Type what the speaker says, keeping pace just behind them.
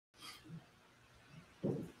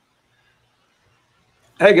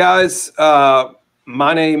Hey guys,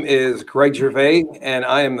 my name is Greg Gervais, and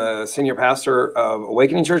I am the senior pastor of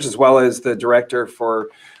Awakening Church, as well as the director for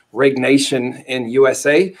Rig Nation in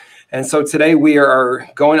USA. And so today we are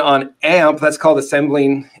going on AMP, that's called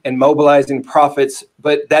Assembling and Mobilizing Prophets,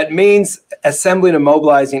 but that means assembling and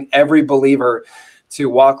mobilizing every believer to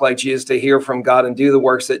walk like Jesus, to hear from God and do the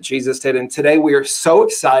works that Jesus did. And today we are so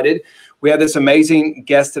excited. We have this amazing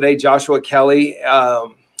guest today, Joshua Kelley.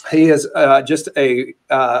 He is just an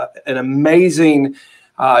amazing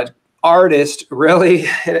artist, really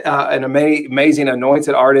an amazing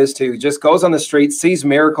anointed artist who just goes on the street, sees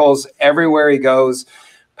miracles everywhere he goes,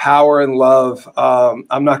 power and love.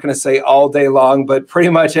 I'm not going to say all day long, but pretty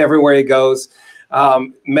much everywhere he goes,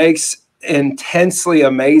 makes intensely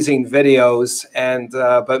amazing videos. And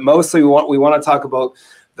but mostly we want to talk about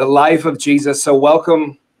the life of Jesus. So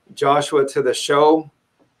welcome, Joshua, to the show.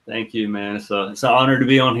 Thank you, man. It's an honor to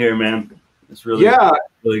be on here, man. It's really,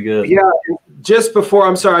 really good. Yeah. Just before,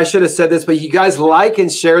 I'm sorry, I should have said this, but you guys like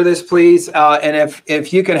and share this, please. And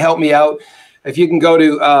if you can help me out, if you can go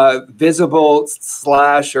to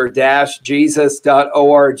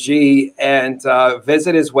visible/jesus.org and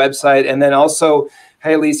visit his website. And then also,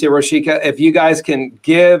 hey, Alicia, Roshika, if you guys can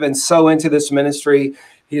give and sow into this ministry,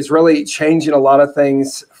 he's really changing a lot of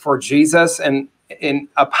things for Jesus and in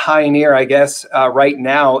a pioneer, I guess, right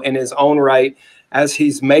now in his own right, as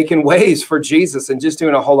he's making ways for Jesus and just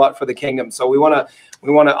doing a whole lot for the kingdom. So we want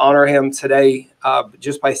to honor him today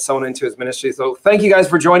just by sowing into his ministry. So thank you guys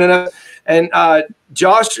for joining us. And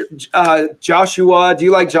Joshua, do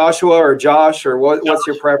you like Joshua or Josh, or what's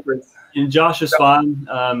your preference? And Josh is fine.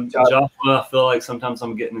 Joshua, I feel like sometimes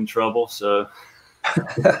I'm getting in trouble. So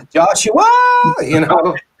Joshua,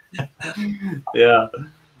 yeah.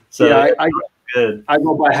 So yeah, good. I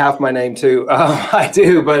go by half my name too. I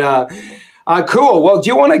do, but cool. Well, do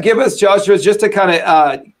you want to give us, Joshua, just to kind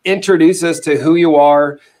of introduce us to who you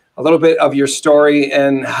are, a little bit of your story,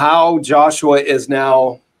 and how Joshua is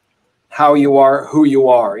now how you are, who you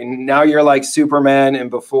are, and now you're like Superman, and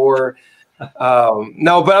before,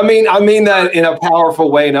 no, but I mean that in a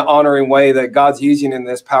powerful way, in an honoring way that God's using in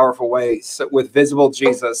this powerful way, so, with visible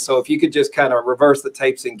Jesus. So if you could just kind of reverse the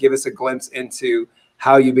tapes and give us a glimpse into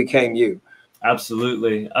how you became you.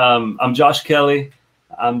 Absolutely. I'm Josh Kelley.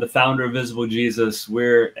 I'm the founder of Visible Jesus.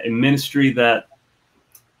 We're a ministry that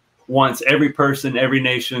wants every person, every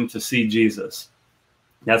nation to see Jesus.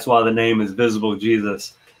 That's why the name is Visible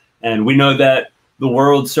Jesus. And we know that the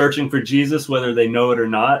world's searching for Jesus, whether they know it or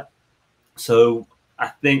not. So I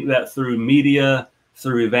think that through media,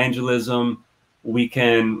 through evangelism, we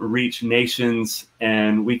can reach nations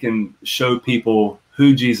and we can show people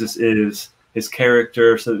who Jesus is, his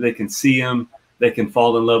character, so that they can see him, they can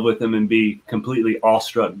fall in love with him and be completely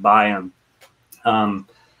awestruck by him. I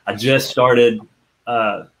just started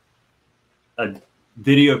a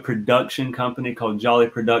video production company called Jolly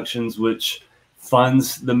Productions, which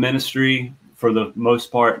funds the ministry for the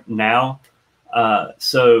most part now.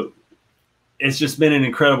 So it's just been an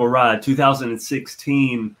incredible ride.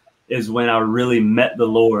 2016 is when I really met the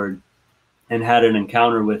Lord and had an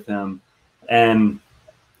encounter with him. And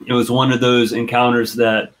it was one of those encounters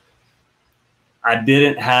that I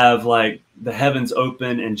didn't have like the heavens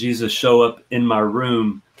open and Jesus show up in my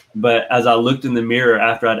room. But as I looked in the mirror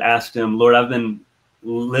after I'd asked him, Lord, I've been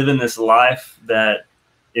living this life that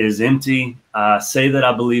is empty. Say that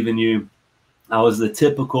I believe in you. I was the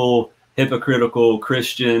typical hypocritical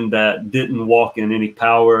Christian that didn't walk in any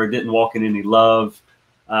power, didn't walk in any love,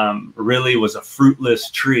 really was a fruitless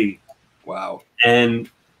tree. Wow. And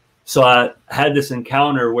so I had this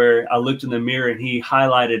encounter where I looked in the mirror and he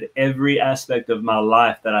highlighted every aspect of my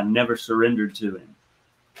life that I never surrendered to him.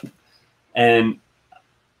 And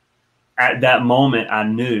at that moment, I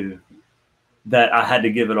knew that I had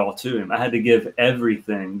to give it all to him. I had to give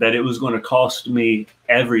everything, that it was going to cost me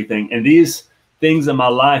everything. And these things in my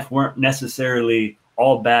life weren't necessarily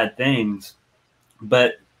all bad things,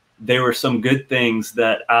 but there were some good things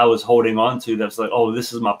that I was holding on to. That's like, oh,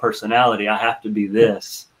 this is my personality. I have to be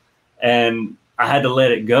this. And I had to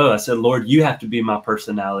let it go. I said, Lord, you have to be my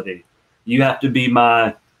personality. You have to be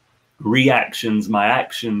my reactions, my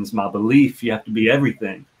actions, my belief. You have to be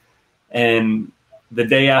everything. And the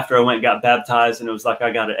day after I went and got baptized, and it was like I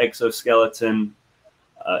got an exoskeleton,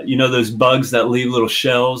 those bugs that leave little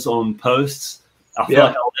shells on posts. I feel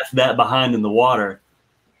like I left that behind in the water.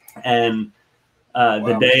 And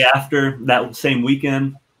the day after, that same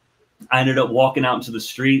weekend, I ended up walking out into the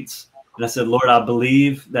streets. And I said, Lord, I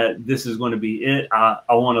believe that this is going to be it. I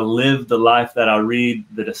want to live the life that I read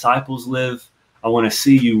the disciples live. I want to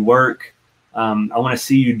see you work. I want to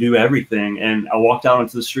see you do everything. And I walked out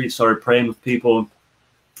into the street, started praying with people.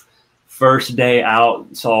 first day out,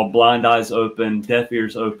 saw blind eyes open, deaf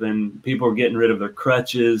ears open. People were getting rid of their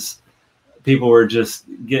crutches. People were just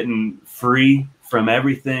getting free from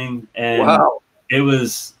everything. And Wow. it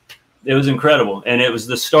was incredible. And it was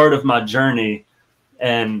the start of my journey.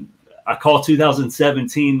 And I call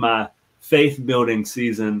 2017 my faith building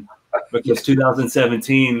season, because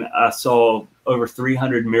 2017, I saw over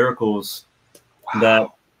 300 miracles that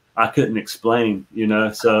I couldn't explain, you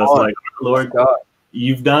know? So it's like, Lord,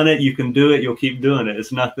 you've done it. You can do it. You'll keep doing it.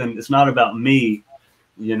 It's not about me,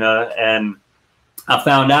 you know? And I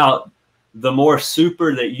found out the more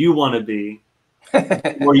super that you want to be,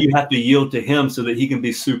 the more you have to yield to him so that he can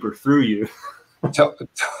be super through you.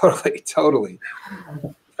 Totally.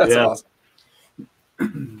 That's awesome.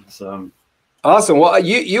 So awesome. Well,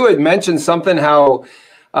 you had mentioned something, how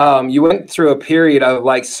you went through a period of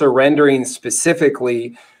like surrendering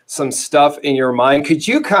specifically some stuff in your mind. Could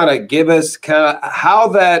you kind of give us kind of how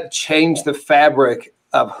that changed the fabric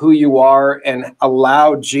of who you are and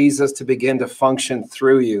allowed Jesus to begin to function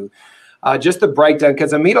through you? Just the breakdown,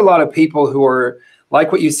 because I meet a lot of people who are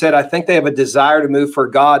like what you said. I think they have a desire to move for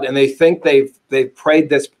God, and they think they've prayed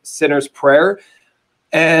this sinner's prayer,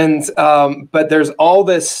 and but there's all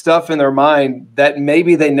this stuff in their mind that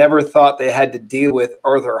maybe they never thought they had to deal with,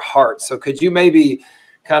 or their heart. So could you maybe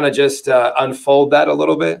kind of just unfold that a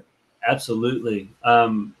little bit? Absolutely.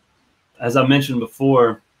 As I mentioned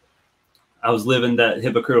before, I was living that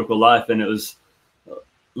hypocritical life, and it was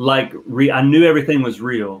like I knew everything was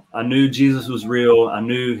real. I knew Jesus was real. I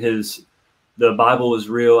knew the Bible was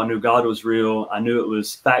real. I knew God was real. I knew it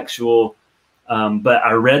was factual. But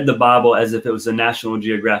I read the Bible as if it was a National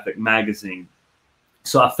Geographic magazine.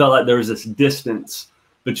 So I felt like there was this distance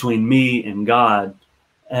between me and God.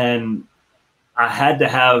 And I had to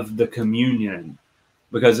have the communion,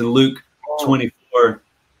 because in Luke 24,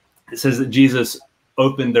 it says that Jesus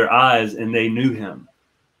opened their eyes and they knew him.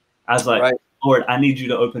 I was like, Lord, I need you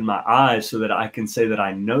to open my eyes so that I can say that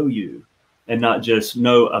I know you, and not just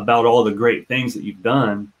know about all the great things that you've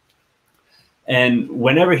done. And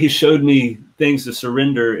whenever he showed me things to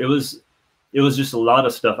surrender, it was just a lot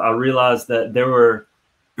of stuff. I realized that there were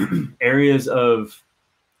areas of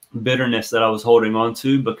bitterness that I was holding on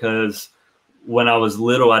to, because when I was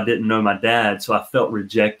little, I didn't know my dad, so I felt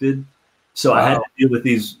rejected. So I had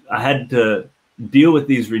to deal with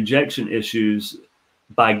these rejection issues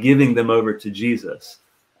by giving them over to Jesus.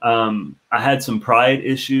 I had some pride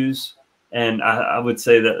issues, and I would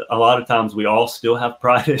say that a lot of times we all still have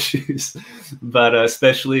pride issues, but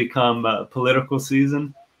especially come political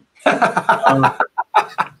season.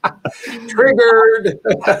 Triggered.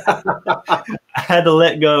 I had to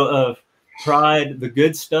let go of pride, the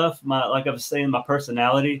good stuff, like I was saying, my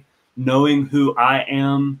personality, knowing who I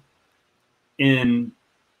am in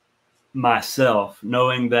myself,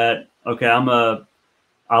 knowing that, okay,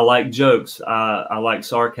 I like jokes, I like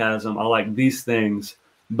sarcasm, I like these things,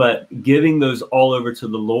 but giving those all over to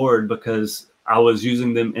the Lord, because I was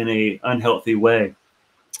using them in a unhealthy way,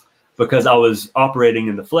 because I was operating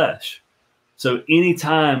in the flesh. So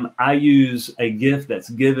anytime I use a gift that's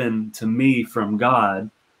given to me from God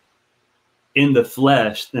in the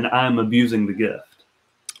flesh, then I'm abusing the gift.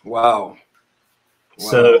 Wow.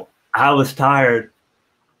 So I was tired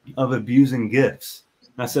of abusing gifts.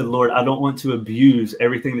 And I said, Lord, I don't want to abuse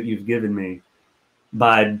everything that you've given me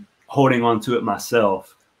by holding on to it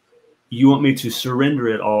myself. You want me to surrender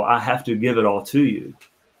it all. I have to give it all to you.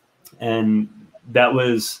 And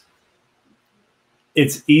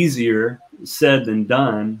it's easier said than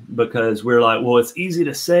done, because we're like, well, it's easy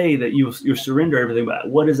to say that you surrender everything, but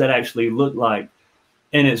what does that actually look like?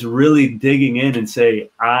 And it's really digging in and say,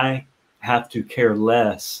 I have to care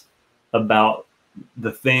less about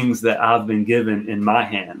the things that I've been given in my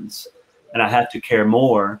hands, and I have to care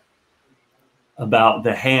more about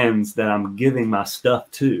the hands that I'm giving my stuff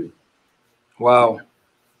to. Wow.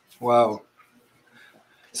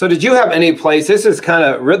 So did you have any place, this is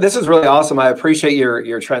really awesome. I appreciate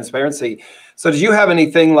your transparency. So did you have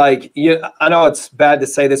anything like, I know it's bad to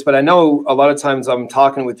say this, but I know a lot of times I'm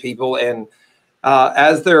talking with people, and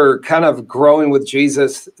as they're kind of growing with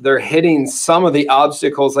Jesus, they're hitting some of the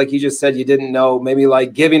obstacles, like you just said, you didn't know, maybe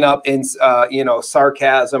like giving up in,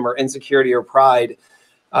 sarcasm or insecurity or pride.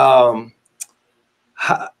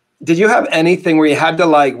 Did you have anything where you had to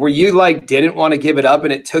where you didn't want to give it up,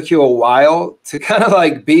 and it took you a while to kind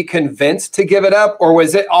of be convinced to give it up? Or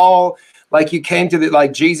was it all like you came to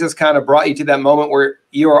Jesus kind of brought you to that moment where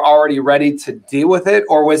you were already ready to deal with it?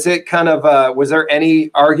 Or was it kind of, was there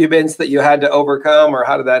any arguments that you had to overcome, or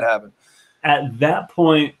how did that happen? At that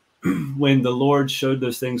point, when the Lord showed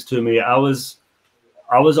those things to me, I was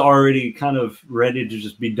I was already kind of ready to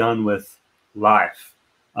just be done with life.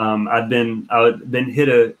 I'd been hit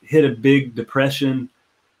a big depression.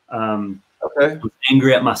 Okay. I was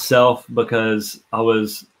angry at myself because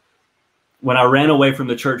when I ran away from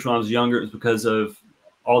the church when I was younger, it was because of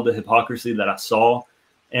all the hypocrisy that I saw.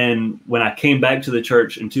 And when I came back to the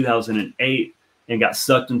church in 2008 and got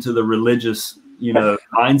sucked into the religious,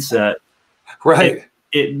 mindset, Right.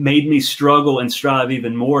 It made me struggle and strive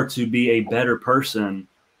even more to be a better person,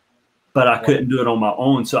 but I couldn't do it on my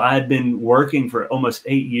own. So I had been working for almost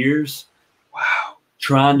 8 years,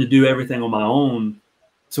 trying to do everything on my own,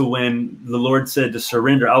 to when the Lord said to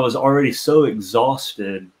surrender, I was already so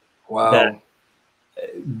exhausted that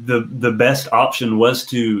the best option was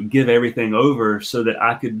to give everything over so that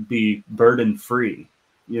I could be burden free,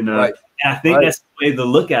 Right. And I think that's the way to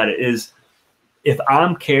look at it is, if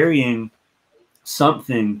I'm carrying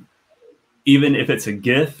something, even if it's a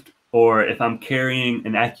gift, or if I'm carrying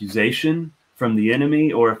an accusation from the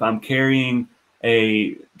enemy, or if I'm carrying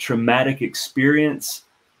a traumatic experience,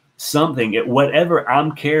 whatever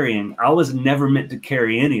I'm carrying, I was never meant to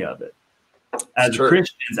carry any of it. As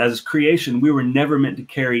Christians, as creation, we were never meant to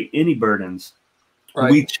carry any burdens.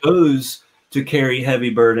 Right. We chose to carry heavy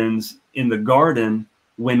burdens in the garden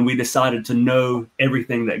when we decided to know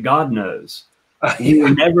everything that God knows. We were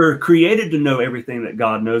never created to know everything that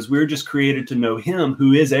God knows. We were just created to know Him,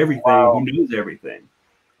 who is everything, who knows everything.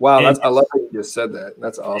 Wow, I love that you just said that.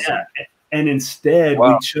 That's awesome. Yeah, and instead,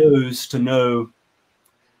 we chose to know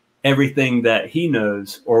everything that He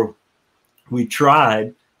knows, or we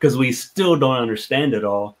tried, because we still don't understand it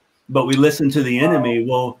all. But we listened to the enemy.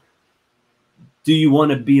 Well, do you want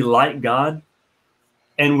to be like God?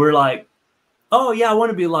 And we're like, oh, yeah, I want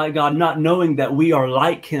to be like God, not knowing that we are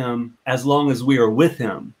like Him as long as we are with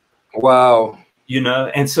Him. Wow.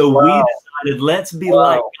 And so we decided, let's be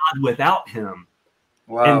like God without Him.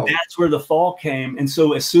 Wow. And that's where the fall came. And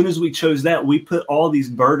so as soon as we chose that, we put all these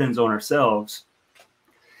burdens on ourselves.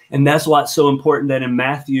 And that's why it's so important that in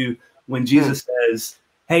Matthew, when Jesus says,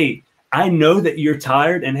 hey, I know that you're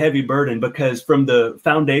tired and heavy burdened, because from the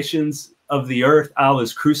foundations of the earth, I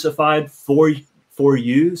was crucified for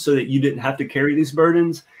you so that you didn't have to carry these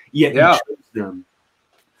burdens, yet you chose them.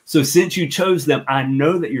 So since you chose them, I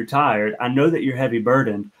know that you're tired. I know that you're heavy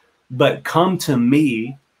burdened, but come to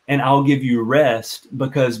me and I'll give you rest,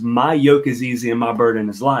 because my yoke is easy and my burden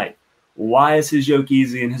is light. Why is His yoke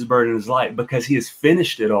easy and His burden is light? Because He has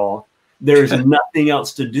finished it all. There's nothing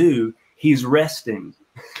else to do. He's resting.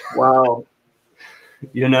 Wow.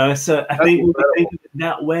 So I think when we think of it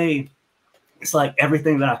that way, it's like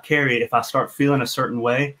everything that I carry, if I start feeling a certain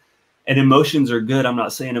way, and emotions are good, I'm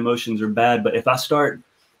not saying emotions are bad, but if I start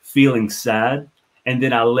feeling sad, and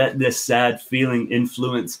then I let this sad feeling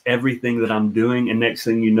influence everything that I'm doing, and next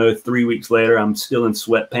thing you know, 3 weeks later, I'm still in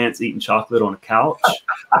sweatpants eating chocolate on a couch,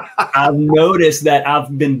 I've noticed that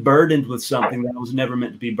I've been burdened with something that I was never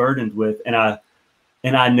meant to be burdened with, and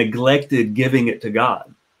I neglected giving it to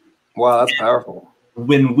God. Wow, that's powerful.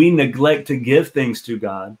 When we neglect to give things to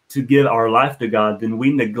God, to give our life to God, then we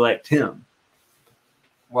neglect Him.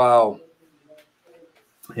 Wow.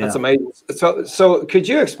 Yeah. That's amazing. So could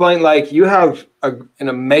you explain, like, you have an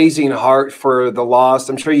amazing heart for the lost.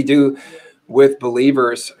 I'm sure you do with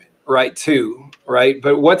believers, right, too, right?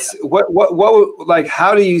 But what like,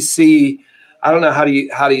 how do you see, I don't know, how do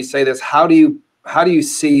you say this? How do you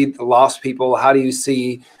see the lost people? How do you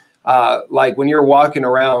see, like, when you're walking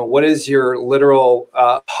around, what is your literal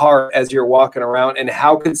heart as you're walking around, and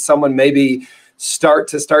how could someone maybe start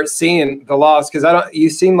seeing the lost? Because you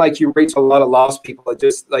seem like you reach a lot of lost people. It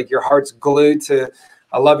just, like, your heart's glued to,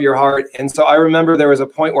 I love your heart. And so I remember there was a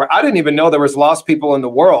point where I didn't even know there was lost people in the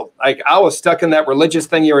world. Like, I was stuck in that religious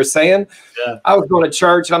thing you were saying. Yeah. I was going to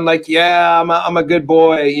church and I'm like, yeah, I'm a good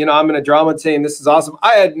boy. I'm in a drama team. This is awesome.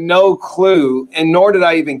 I had no clue, and nor did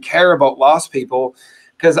I even care about lost people,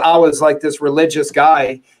 because I was like this religious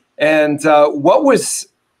guy. And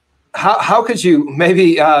how could you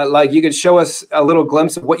maybe, like, you could show us a little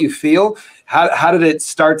glimpse of what you feel? How did it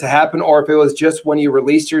start to happen? Or if it was just when you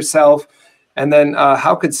released yourself, and then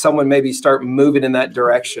how could someone maybe start moving in that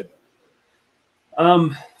direction?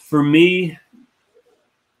 For me,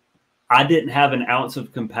 I didn't have an ounce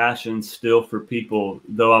of compassion still for people,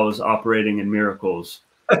 though I was operating in miracles.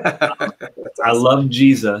 Awesome. I loved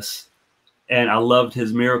Jesus, and I loved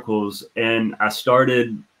His miracles. And I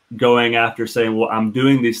started going after saying, well, I'm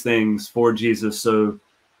doing these things for Jesus, so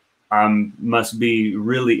I must be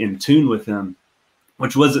really in tune with Him,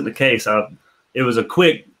 which wasn't the case. It was a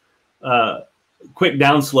quick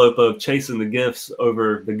downslope of chasing the gifts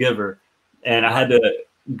over the giver. And I had to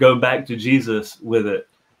go back to Jesus with it.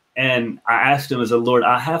 And I asked him, as a Lord,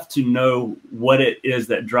 I have to know what it is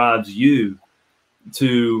that drives you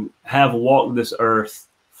to have walked this earth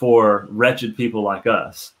for wretched people like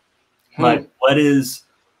us. Like, what is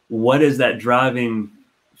that driving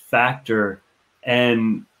factor?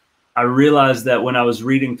 And I realized that when I was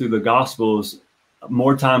reading through the Gospels,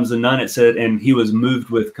 more times than none, it said, and he was moved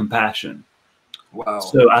with compassion. Wow.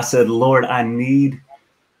 So I said, Lord, I need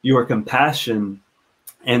your compassion.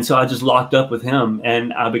 And so I just locked up with him,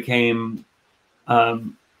 and I became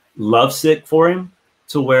lovesick for him,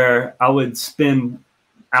 to where I would spend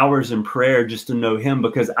hours in prayer just to know him,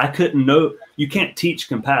 because I couldn't know. You can't teach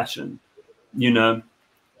compassion. You know,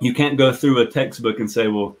 you can't go through a textbook and say,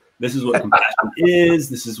 well, this is what compassion is.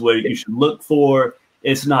 This is what you should look for.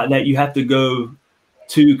 It's not that. You have to go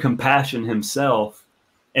to compassion himself,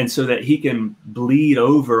 and so that he can bleed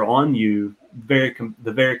over on you the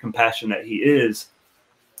very compassion that he is.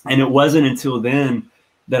 And it wasn't until then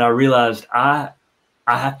that I realized I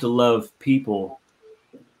have to love people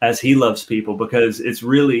as he loves people, because it's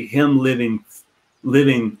really him living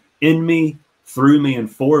in me, through me,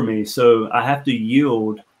 and for me. So I have to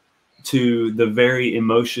yield to the very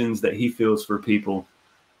emotions that he feels for people.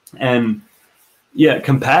 And yeah,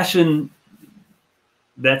 compassion,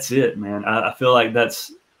 that's it, man. I feel like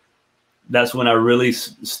that's when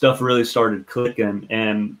stuff really started clicking,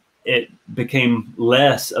 and it became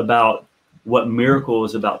less about what miracle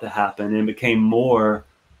was about to happen, and became more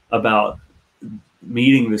about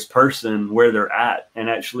meeting this person where they're at, and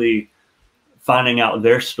actually finding out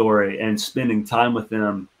their story and spending time with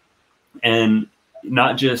them, and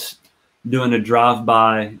not just doing a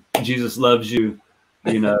drive-by, Jesus loves you,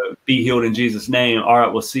 be healed in Jesus' name. All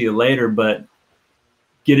right, we'll see you later. But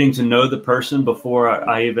getting to know the person before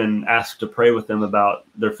I even ask to pray with them about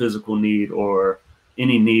their physical need or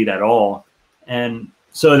any need at all. And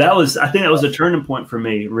so I think that was a turning point for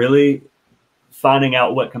me, really finding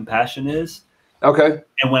out what compassion is. Okay.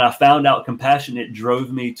 And when I found out compassion, it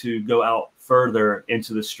drove me to go out further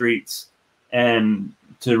into the streets and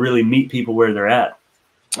to really meet people where they're at.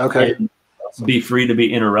 Okay. And be free to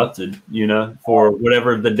be interrupted, for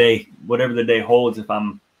whatever the day holds. If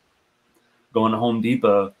I'm going to Home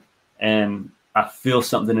Depot and I feel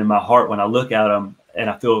something in my heart when I look at them, and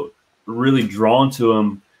I feel really drawn to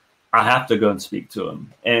them, I have to go and speak to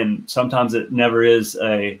them. And sometimes it never is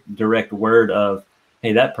a direct word of,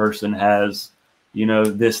 hey, that person has,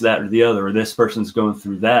 this, that, or the other, or this person's going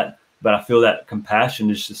through that. But I feel that compassion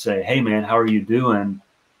is to say, hey, man, how are you doing?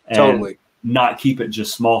 And totally. Not keep it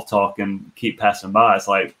just small talk and keep passing by. It's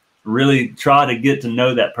like really try to get to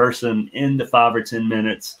know that person in the 5 or 10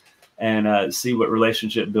 minutes, and see what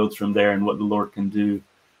relationship builds from there, and what the Lord can do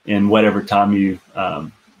in whatever time you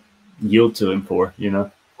yield to him for,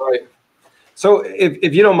 Right. So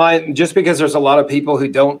if you don't mind, just because there's a lot of people who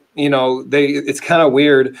don't, it's kind of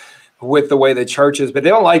weird with the way the church is, but they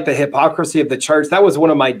don't like the hypocrisy of the church. That was one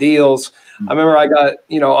of my deals. I remember I got,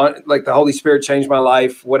 like the Holy Spirit changed my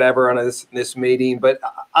life, whatever, on this meeting, but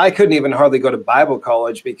I couldn't even hardly go to Bible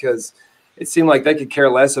college because it seemed like they could care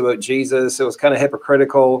less about Jesus. It was kind of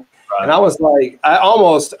hypocritical. Right. And I was like, I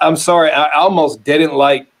almost didn't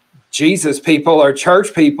like Jesus people or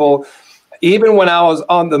church people. Even when I was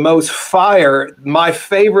on the most fire, my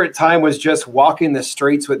favorite time was just walking the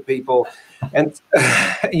streets with people. And,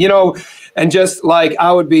 and just like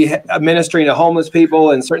I would be ministering to homeless people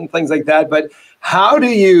and certain things like that. But how do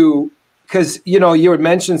you, because, you would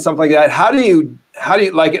mention something like that. How do you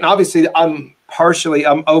like, and obviously I'm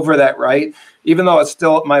over that, right? Even though it's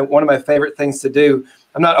still one of my favorite things to do.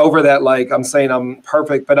 I'm not over that. Like I'm saying I'm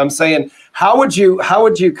perfect, but I'm saying, how would you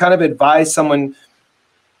kind of advise someone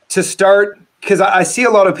to start? Because I see a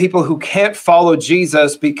lot of people who can't follow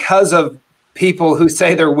Jesus because of people who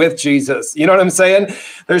say they're with Jesus. You know what I'm saying?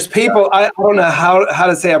 There's people, I don't know how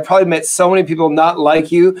to say, I've probably met so many people not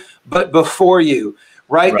like you, but before you,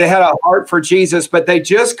 right? They had a heart for Jesus, but they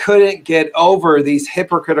just couldn't get over these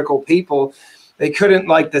hypocritical people. They couldn't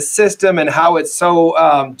like the system and how it's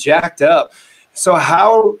so jacked up. So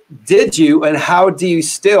how did you, and how do you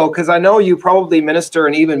still, because I know you probably minister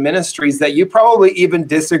in even ministries that you probably even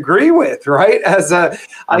disagree with, right? As a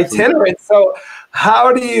itinerant. So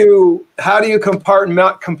how do you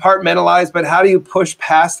compartmentalize, but how do you push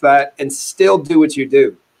past that and still do what you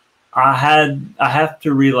do? I have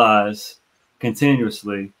to realize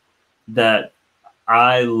continuously that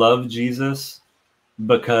I love Jesus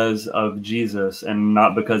because of Jesus and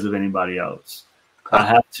not because of anybody else. I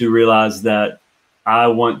have to realize that I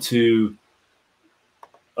want to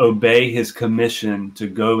obey his commission to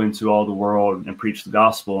go into all the world and preach the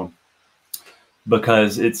gospel,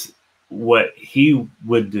 because it's what he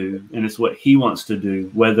would do, and it's what he wants to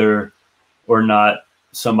do, whether or not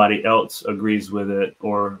somebody else agrees with it.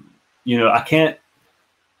 Or, you know, I can't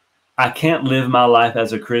live my life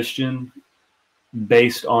as a Christian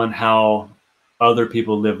based on how other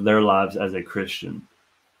people live their lives as a Christian.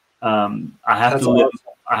 I have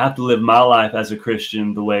to live my life as a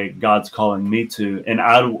Christian the way God's calling me to, and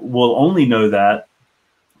I will only know that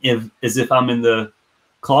if I'm in the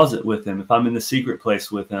closet with him, if I'm in the secret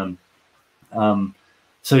place with him.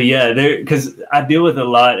 So yeah, because I deal with it a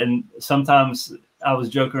lot, and sometimes I was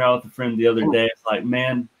joking around with a friend the other day. It's like,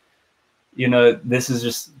 man, you know, this is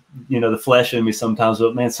just, you know, the flesh in me sometimes,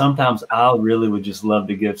 but man, sometimes I really would just love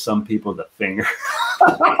to give some people the finger,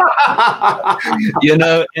 you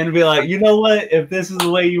know, and be like, you know what, if this is the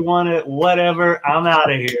way you want it, whatever, I'm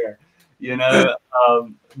out of here, you know.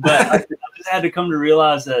 But I just had to come to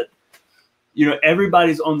realize that, you know,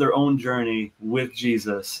 everybody's on their own journey with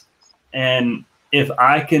Jesus. And if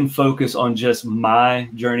I can focus on just my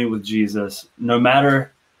journey with Jesus, no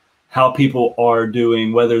matter how people are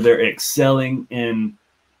doing, whether they're excelling in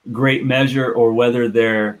great measure or whether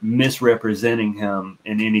they're misrepresenting him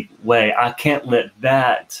in any way, I can't let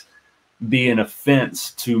that be an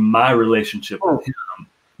offense to my relationship with him.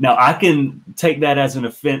 Now, I can take that as an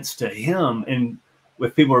offense to him, and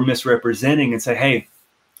if people are misrepresenting, and say, hey,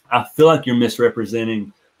 I feel like you're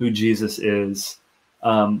misrepresenting who Jesus is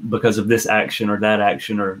because of this action or that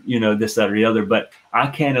action, or, you know, this, that, or the other. But I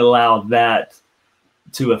can't allow that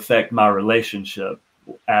to affect my relationship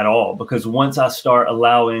at all, because once I start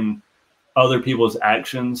allowing other people's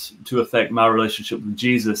actions to affect my relationship with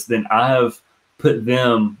Jesus, then I have put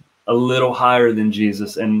them a little higher than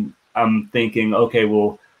Jesus. And I'm thinking, okay,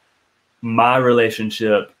 well, my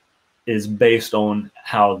relationship is based on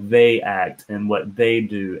how they act and what they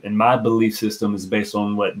do, and my belief system is based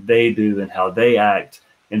on what they do and how they act,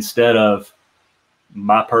 instead of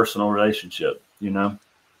my personal relationship, you know.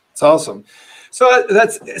 It's awesome. So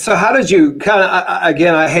how did you kind of,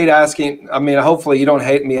 again, I hate asking, I mean, hopefully you don't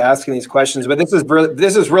hate me asking these questions, but this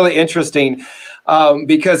is really interesting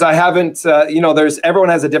because I haven't, you know, everyone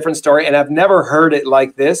has a different story, and I've never heard it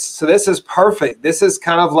like this. So this is perfect. This is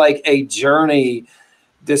kind of like a journey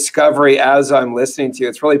discovery as I'm listening to you.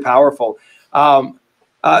 It's really powerful.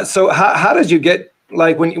 So how did you get,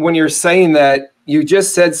 like, when you're saying that, you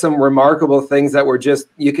just said some remarkable things that were just,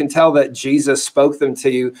 you can tell that Jesus spoke them to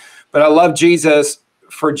you. But I love Jesus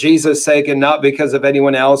for Jesus' sake and not because of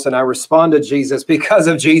anyone else. And I respond to Jesus because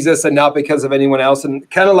of Jesus and not because of anyone else. And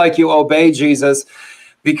kind of like you obey Jesus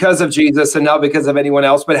because of Jesus and not because of anyone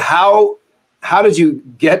else. But how did you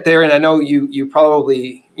get there? And I know you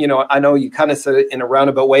probably, you know, I know you kind of said it in a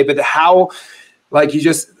roundabout way, but how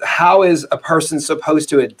is a person supposed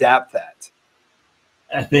to adapt that?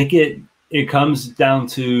 I think it comes down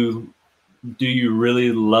to, do you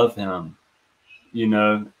really love him? You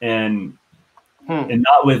know, and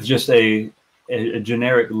not with just a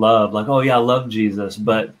generic love, like, oh yeah, I love Jesus,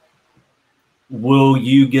 but will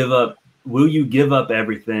you give up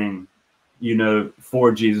everything, you know,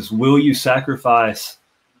 for Jesus? Will you sacrifice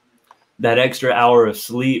that extra hour of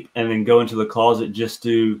sleep and then go into the closet just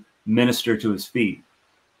to minister to his feet?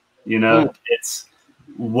 You know, it's,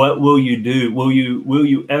 what will you do? Will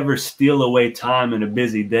you ever steal away time in a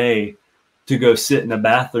busy day to go sit in a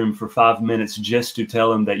bathroom for 5 minutes just to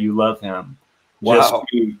tell him that you love him? Wow. Just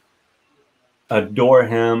to adore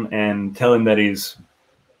him and tell him that he's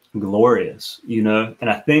glorious, you know? And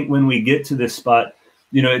I think when we get to this spot,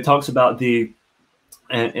 you know, it talks about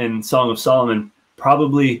in Song of Solomon,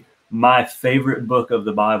 probably my favorite book of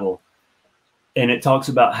the Bible. And it talks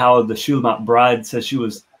about how the Shulamite bride says she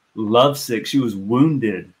was lovesick. She was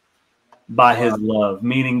wounded by his love,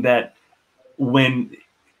 meaning that when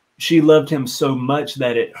she loved him so much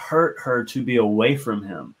that it hurt her to be away from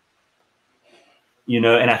him, you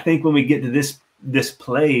know. And I think when we get to this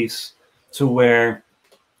place to where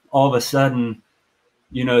all of a sudden,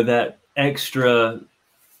 you know, that extra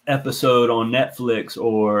episode on Netflix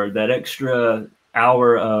or that extra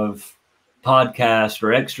hour of podcast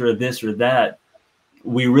or extra this or that,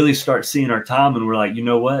 we really start seeing our time and we're like, you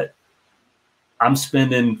know what? I'm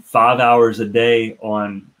spending 5 hours a day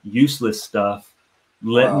on useless stuff.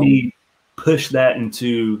 Let me push that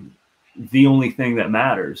into the only thing that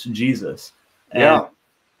matters, Jesus. And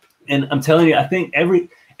I'm telling you, I think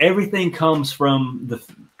everything comes from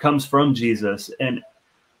Jesus, and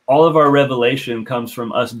all of our revelation comes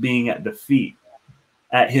from us being at the feet,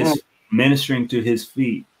 at his ministering to his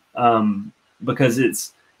feet, because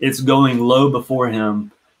it's going low before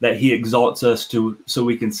him that he exalts us to, so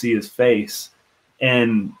we can see his face.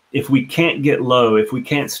 And if we can't get low, if we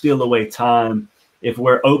can't steal away time if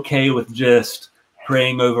we're okay with just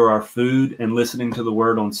praying over our food and listening to the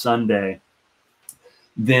word on Sunday,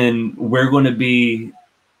 then we're going to be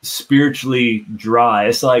spiritually dry.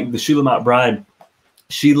 It's like the Shulamite bride.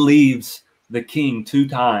 She leaves the king 2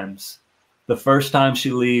 times. The first time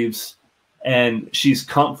she leaves, and she's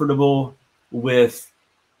comfortable with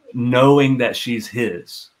knowing that she's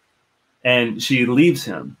his, and she leaves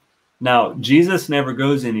him. Now, Jesus never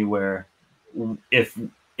goes anywhere.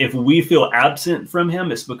 If we feel absent from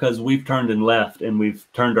him, it's because we've turned and left, and we've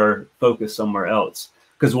turned our focus somewhere else,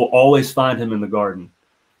 because we'll always find him in the garden.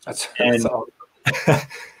 That's awesome.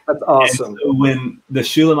 That's awesome. So when the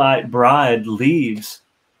Shulamite bride leaves,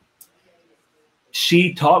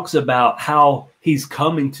 she talks about how he's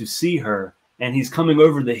coming to see her, and he's coming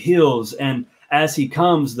over the hills. And as he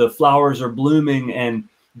comes, the flowers are blooming, and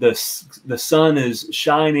the sun is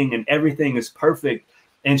shining, and everything is perfect.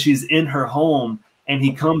 And she's in her home, and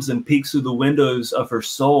he comes and peeks through the windows of her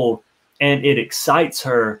soul, and it excites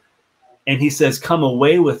her. And he says, "Come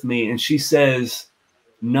away with me." And she says,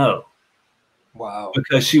 "No." Wow.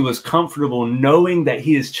 Because she was comfortable knowing that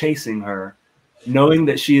he is chasing her, knowing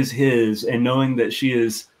that she is his, and knowing that she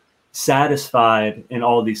is satisfied in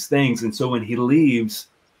all these things. And so when he leaves,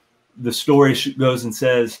 the story goes and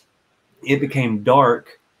says, it became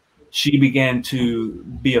dark. She began to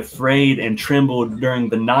be afraid and trembled during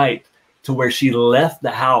the night, to where she left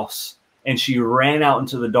the house and she ran out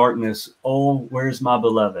into the darkness. "Oh, where's my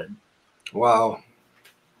beloved?" Wow.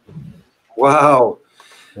 Wow.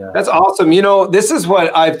 Yeah. That's awesome. You know, this is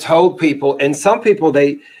what I've told people, and some people,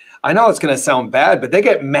 I know it's going to sound bad, but they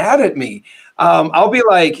get mad at me. I'll be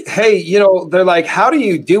like, "Hey, you know," they're like, "How do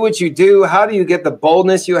you do what you do? How do you get the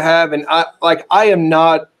boldness you have?" And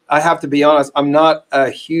I have to be honest, I'm not a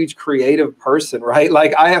huge creative person, right?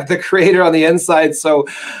 Like, I have the creator on the inside. So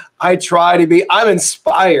I try to be, I'm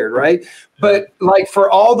inspired, right? But like,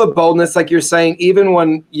 for all the boldness, like you're saying, even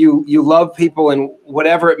when you love people and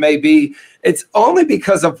whatever it may be, it's only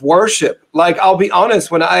because of worship. Like, I'll be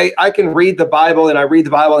honest, when I can read the Bible, and I read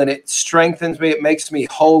the Bible, and it strengthens me, it makes me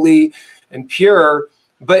holy and pure,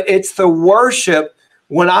 but it's the worship.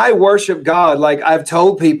 When I worship God, like I've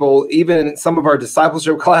told people, even in some of our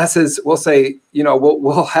discipleship classes, we'll say, you know,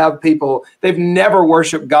 we'll have people, they've never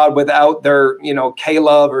worshiped God without their, you know,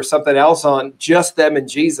 K-Love or something else on, just them and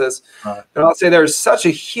Jesus. Right. And I'll say there's such a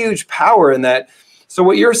huge power in that. So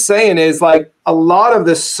what you're saying is, like, a lot of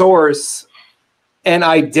the source and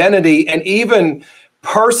identity, and even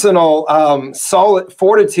personal solid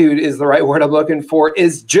fortitude is the right word I'm looking for,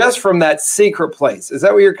 is just from that secret place. Is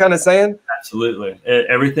that what you're kind of saying? Absolutely.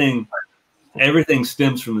 Everything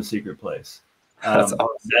stems from the secret place. That's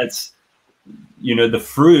awesome. That's, you know, the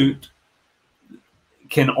fruit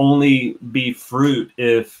can only be fruit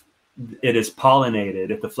if it is pollinated,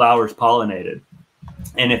 if the flower is pollinated.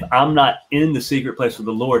 And if I'm not in the secret place with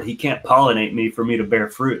the Lord, he can't pollinate me for me to bear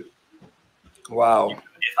fruit. Wow.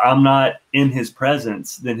 If I'm not in his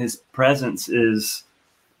presence, then his presence is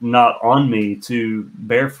not on me to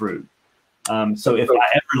bear fruit. So if I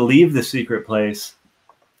ever leave the secret place,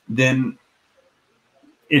 then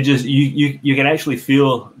it just, you can actually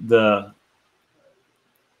feel the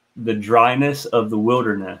dryness of the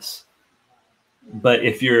wilderness. But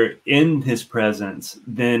if you're in his presence,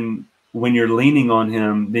 then when you're leaning on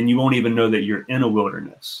him, then you won't even know that you're in a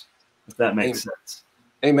wilderness, if that makes sense.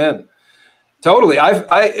 Amen. Totally.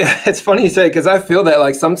 It's funny you say, because I feel that,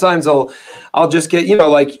 like, sometimes I'll just get, you know,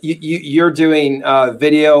 like you're doing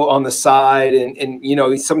video on the side, and, you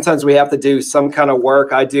know, sometimes we have to do some kind of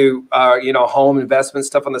work. I do, you know, home investment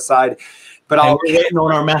stuff on the side, but we're waiting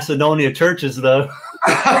on our Macedonia churches, though.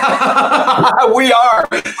 We are.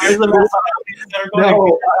 Where's the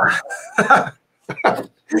no.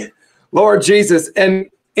 Lord Jesus. And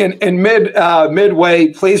in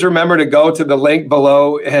midway, please remember to go to the link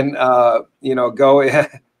below and, you know, go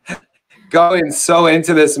and sow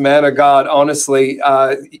into this man of God. Honestly,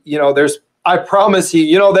 you know, I promise you,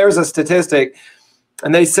 you know, there's a statistic,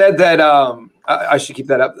 and they said that, I should keep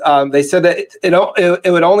that up. They said that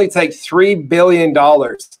it would only take $3 billion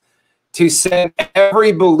to send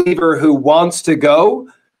every believer who wants to go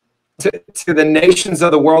to the nations of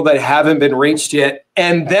the world that haven't been reached yet,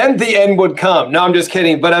 and then the end would come. No, I'm just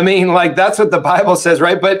kidding. But I mean, like, that's what the Bible says,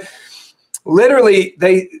 right? But literally,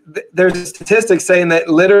 there's a statistic saying that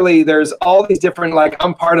literally there's all these different, like,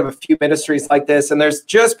 I'm part of a few ministries like this, and there's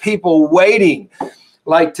just people waiting,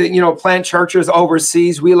 like, to, you know, plant churches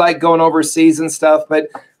overseas. We like going overseas and stuff. But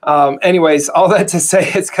anyways, all that to say,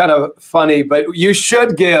 it's kind of funny, but you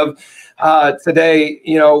should give. today,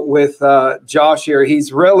 with Josh here.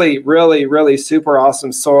 He's really, really, really super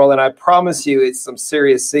awesome soil, and I promise you it's some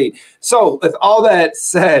serious seed. So with all that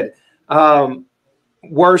said,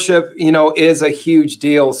 worship, is a huge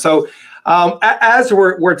deal. So as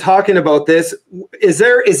we're talking about this, is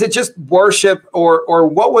it just worship, or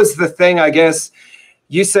what was the thing? I guess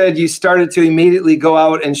you said you started to immediately go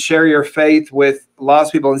out and share your faith with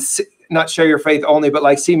lost people, and not share your faith only, but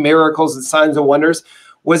like see miracles and signs and wonders.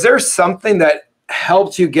 Was there something that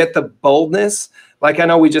helped you get the boldness? Like, I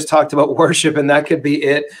know we just talked about worship and that could be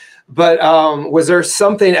it, but was there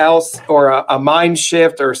something else, or a mind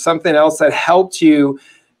shift or something else that helped you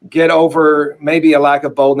get over maybe a lack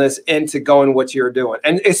of boldness into going what you're doing,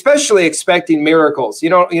 and especially expecting miracles?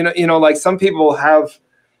 Like some people have,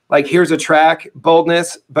 like, here's a track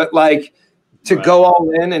boldness, but like to go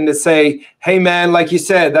all in and to say, hey man, like you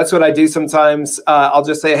said, that's what I do sometimes. I'll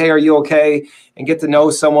just say, hey, are you okay? And get to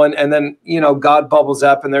know someone. And then, God bubbles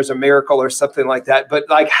up and there's a miracle or something like that. But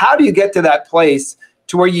like, how do you get to that place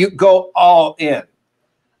to where you go all in?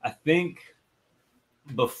 I think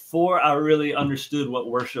before I really understood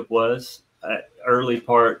what worship was, the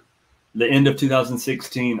end of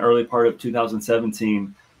 2016, early part of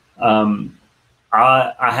 2017, I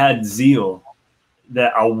had zeal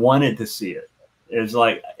that I wanted to see it. It's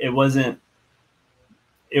like, it wasn't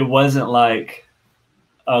like,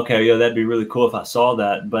 okay, that'd be really cool if I saw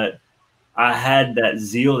that. But I had that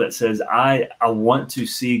zeal that says, I want to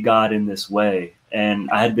see God in this way.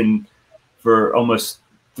 And I had been for almost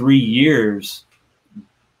 3 years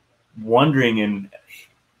wondering and,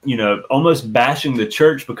 almost bashing the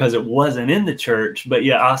church because it wasn't in the church, but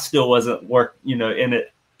yeah, I still wasn't in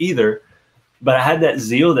it either. But I had that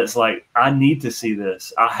zeal that's like, I need to see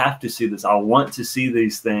this. I have to see this. I want to see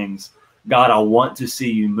these things. God, I want to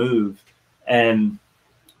see you move. And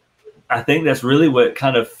I think that's really what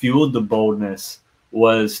kind of fueled the boldness,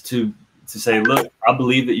 was to say, look, I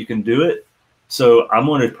believe that you can do it. So I'm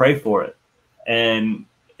going to pray for it. And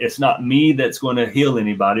it's not me that's going to heal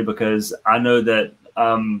anybody, because I know that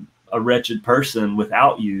I'm a wretched person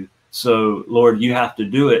without you. So Lord, you have to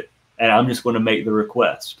do it. And I'm just going to make the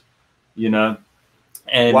request. And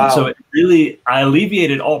so it really, I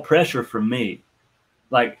alleviated all pressure from me.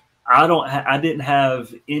 Like, I didn't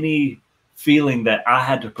have any feeling that I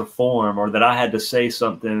had to perform, or that I had to say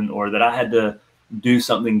something, or that I had to do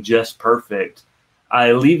something just perfect. I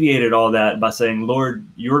alleviated all that by saying, Lord,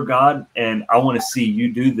 you're God, and I want to see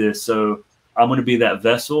you do this. So I'm going to be that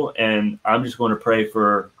vessel, and I'm just going to pray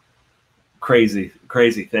for crazy,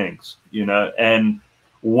 crazy things, and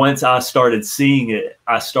once I started seeing it,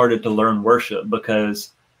 I started to learn worship,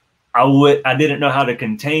 because I didn't know how to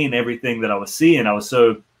contain everything that I was seeing. I was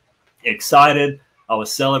so excited. I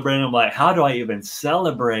was celebrating. I'm like, how do I even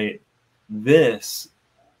celebrate this?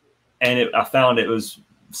 And I found it was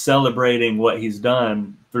celebrating what he's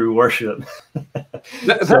done through worship.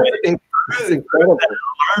 That's incredible.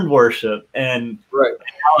 I learned worship, and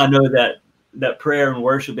now I know that prayer and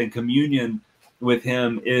worship and communion with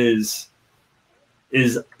him is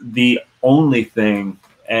the only thing.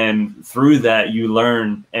 And through that you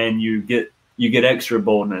learn, and you get extra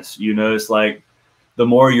boldness. It's like, the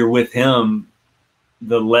more you're with him,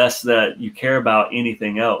 the less that you care about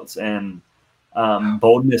anything else. And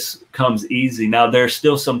boldness comes easy. Now, there's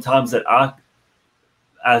still some times that I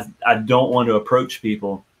don't want to approach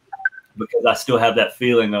people, because I still have that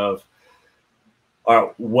feeling of, all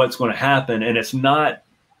right, what's going to happen? And it's not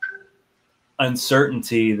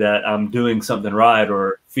uncertainty that I'm doing something right,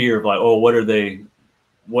 or fear of like, oh, what are they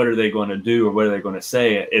going to do, or what are they going to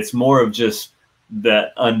say? It's more of just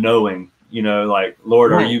that unknowing, like,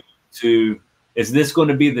 Lord, is this going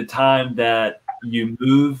to be the time that you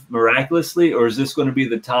move miraculously, or is this going to be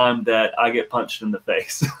the time that I get punched in the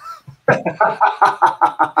face? So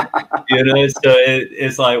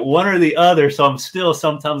it's like one or the other. So I'm still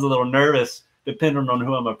sometimes a little nervous, depending on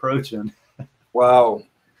who I'm approaching. Wow.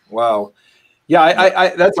 Yeah,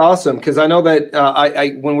 I that's awesome, because I know that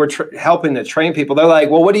when we're helping to train people, they're like,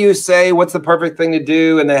 well, what do you say? What's the perfect thing to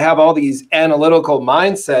do? And they have all these analytical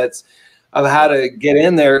mindsets of how to get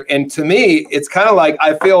in there. And to me, it's kind of like,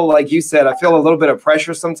 I feel like you said, I feel a little bit of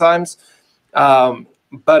pressure sometimes,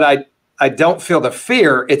 but I don't feel the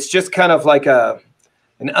fear. It's just kind of like an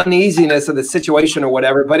uneasiness of the situation or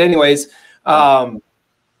whatever. But anyways, so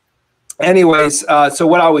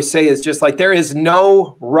what I always say is just like, there is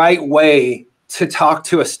no right way to talk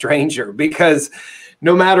to a stranger, because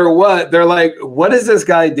no matter what, they're like, what is this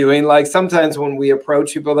guy doing? Like, sometimes when we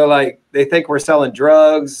approach people, they're like, they think we're selling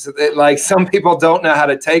drugs. Like, some people don't know how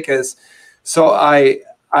to take us. So I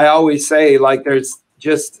always say, like, there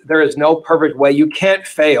is no perfect way. You can't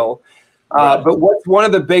fail. But what's one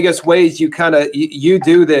of the biggest ways you kind of you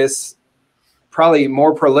do this probably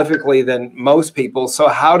more prolifically than most people? So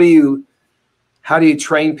how do you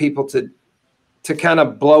train people to kind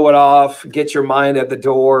of blow it off, get your mind at the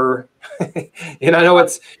door? And I know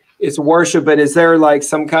it's worship, but is there like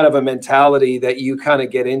some kind of a mentality that you kind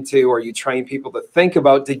of get into, or you train people to think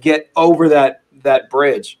about to get over that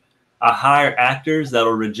bridge? I hire actors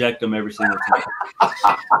that'll reject them every single time.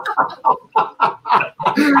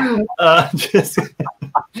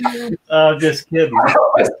 Just kidding.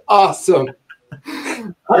 That's awesome.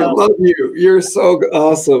 I love you. You're so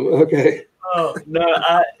awesome. Okay. Oh no,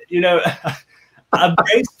 I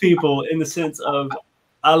brace people in the sense of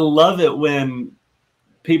I love it when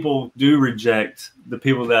people do reject the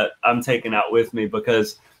people that I'm taking out with me,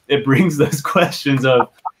 because it brings those questions of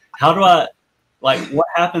how do I, like, what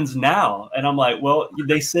happens now? And I'm like, well,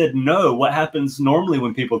 they said no. What happens normally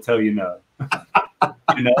when people tell you no?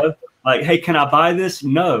 Like, hey, can I buy this?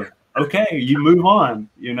 No. Okay, you move on.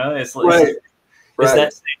 It's like it's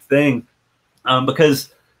that same thing,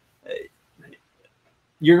 because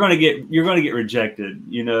you're gonna get rejected.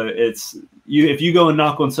 If you go and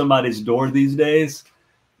knock on somebody's door these days,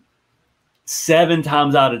 7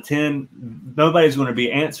 times out of 10, nobody's going to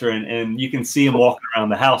be answering, and you can see them walking around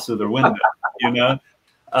the house through their window.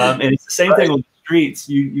 And it's the same thing on the streets.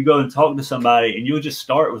 You go and talk to somebody, and you'll just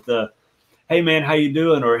start with the, "Hey man, how you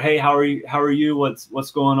doing?" or "Hey, how are you?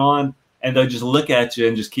 What's going on?" And they'll just look at you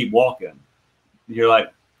and just keep walking. You're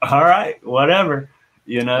like, "All right, whatever,"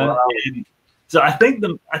 Wow. And so I think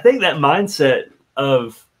that mindset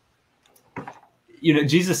of,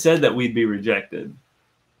 Jesus said that we'd be rejected.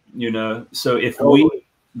 So if we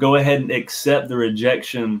go ahead and accept the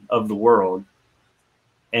rejection of the world,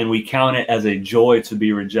 and we count it as a joy to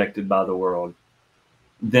be rejected by the world,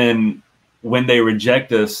 then when they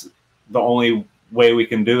reject us, the only way we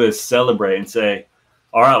can do is celebrate and say,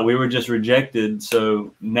 all right, we were just rejected,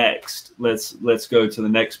 so next, let's go to the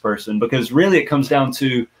next person. Because really it comes down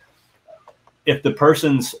to if the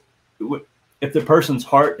person's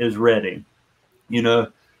heart is ready, you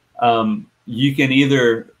can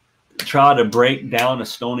either try to break down a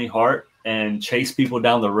stony heart and chase people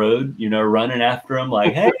down the road, running after them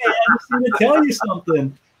like, hey, I just need to tell you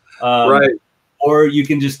something. Right. Or you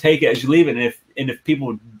can just take it as you leave it. And if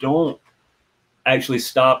people don't actually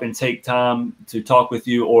stop and take time to talk with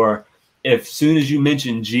you, or if soon as you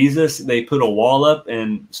mention Jesus, they put a wall up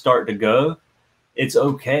and start to go, it's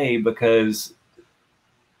okay, because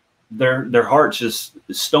their heart's just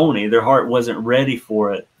stony. Their heart wasn't ready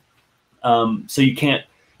for it. So you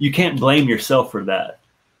can't blame yourself for that.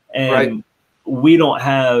 And we don't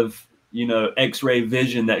have, X-ray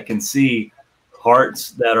vision that can see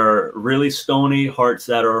hearts that are really stony, hearts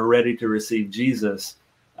that are ready to receive Jesus,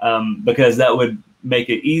 because that would make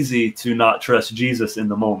it easy to not trust Jesus in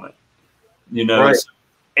the moment. So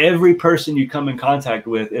every person you come in contact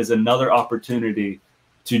with is another opportunity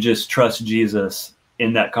to just trust Jesus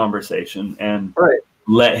in that conversation and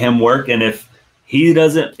let him work. And if he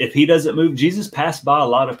doesn't move, Jesus passed by a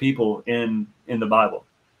lot of people in the Bible.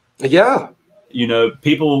 Yeah.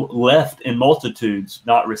 People left in multitudes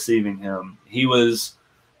not receiving him. He was,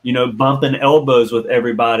 bumping elbows with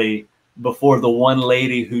everybody before the one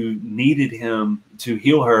lady who needed him to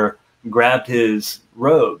heal her grabbed his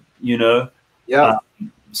robe, Yeah.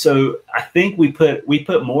 So I think we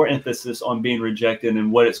put more emphasis on being rejected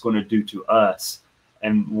and what it's going to do to us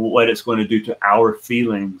and what it's going to do to our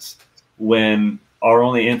feelings, when our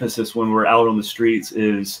only emphasis when we're out on the streets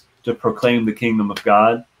is to proclaim the kingdom of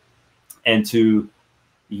God and to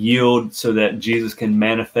yield so that Jesus can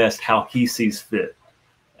manifest how he sees fit.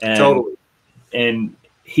 And, totally. And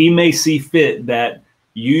he may see fit that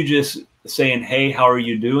you just saying, hey, how are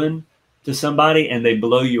you doing to somebody, and they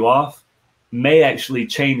blow you off, may actually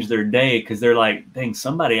change their day, because they're like, dang,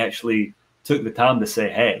 somebody actually took the time to say,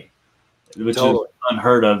 hey, which totally. Is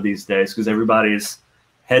unheard of these days, because everybody's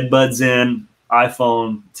headbuds in,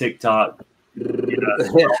 iPhone, TikTok,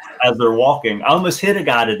 as they're walking. I almost hit a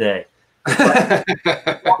guy today.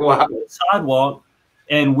 Wow. On the sidewalk,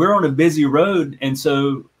 and we're on a busy road, and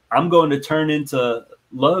so I'm going to turn into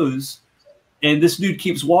Lowe's, and this dude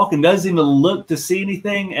keeps walking, doesn't even look to see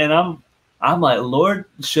anything, and I'm like, Lord,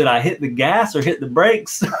 should I hit the gas or hit the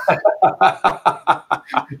brakes?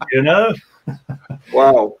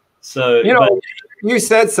 Wow. So you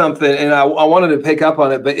said something, and I wanted to pick up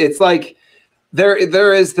on it, but it's like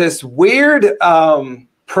there is this weird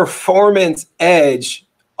performance edge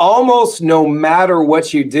almost no matter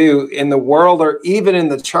what you do in the world or even in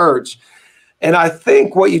the church. And I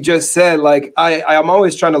think what you just said, like I'm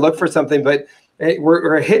always trying to look for something, but Hey,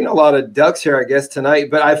 we're hitting a lot of ducks here, I guess, tonight,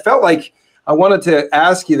 but I felt like I wanted to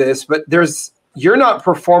ask you this, but you're not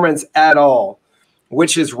performance at all,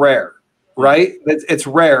 which is rare, right? It's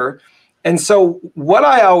rare. And so what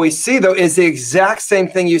I always see, though, is the exact same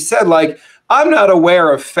thing you said. Like, I'm not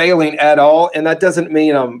aware of failing at all, and that doesn't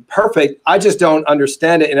mean I'm perfect. I just don't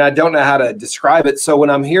understand it, and I don't know how to describe it. So when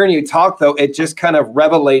I'm hearing you talk, though, it just kind of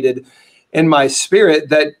revelated in my spirit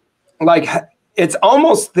that, like, it's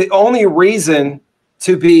almost the only reason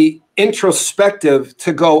to be introspective,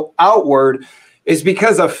 to go outward, is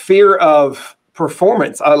because of fear of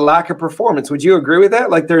performance, a lack of performance. Would you agree with that?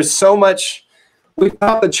 Like, there's so much. We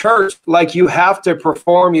taught the church, like, you have to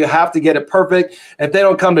perform, you have to get it perfect. If they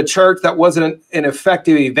don't come to church, that wasn't an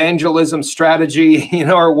effective evangelism strategy,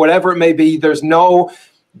 or whatever it may be. There's no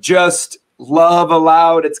just love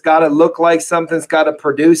allowed. It's got to look like something. It's got to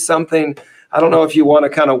produce something. I don't know if you want to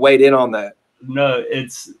kind of wade in on that. No,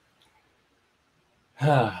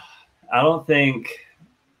 I don't think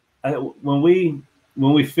when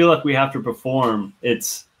we feel like we have to perform,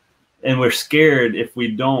 and we're scared if we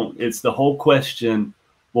don't. It's the whole question,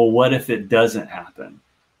 well, what if it doesn't happen?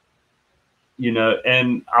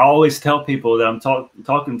 And I always tell people that I'm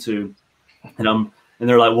talking to, and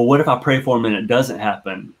they're like, well, what if I pray for them and it doesn't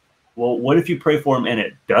happen? Well, what if you pray for them and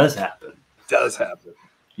it does happen? Does happen.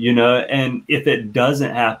 And if it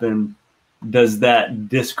doesn't happen, does that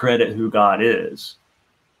discredit who God is?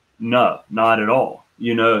 No, not at all.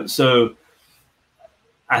 So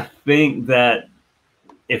I think that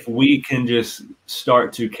if we can just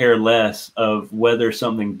start to care less of whether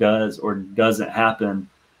something does or doesn't happen,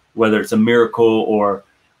 whether it's a miracle or,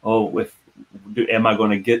 am I going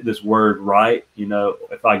to get this word right?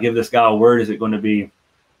 If I give this guy a word, is it going to be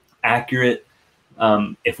accurate?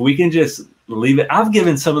 If we can just leave it. I've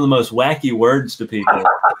given some of the most wacky words to people.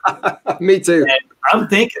 Me too. And I'm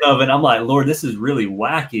thinking of it. I'm like, Lord, this is really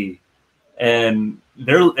wacky. And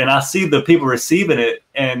I see the people receiving it,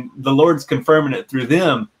 and the Lord's confirming it through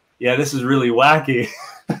them. Yeah, this is really wacky.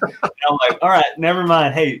 And I'm like, all right, never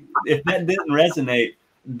mind. Hey, if that didn't resonate,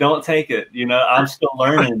 don't take it. I'm still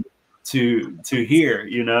learning to hear.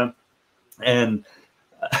 And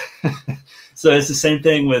so it's the same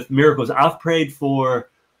thing with miracles. I've prayed for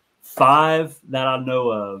 5 that I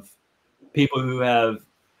know of, people who have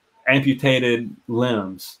amputated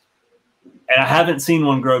limbs, and I haven't seen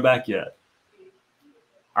one grow back yet.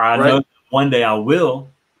 I know one day I will,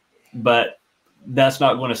 but that's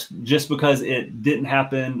not going to, just because it didn't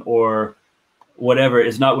happen or whatever,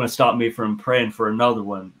 it's not going to stop me from praying for another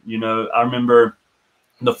one. I remember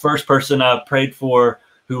the first person I prayed for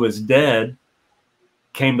who was dead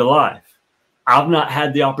came to life. I've not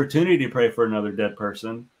had the opportunity to pray for another dead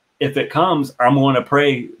person. If it comes, I'm going to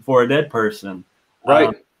pray for a dead person.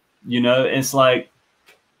 Right. It's like,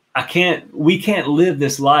 we can't live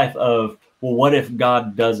this life of, well, what if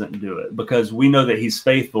God doesn't do it? Because we know that he's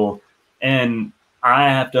faithful. And I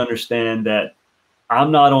have to understand that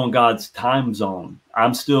I'm not on God's time zone.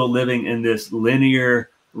 I'm still living in this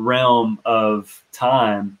linear realm of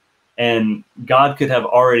time. And God could have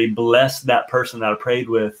already blessed that person that I prayed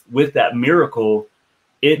with that miracle.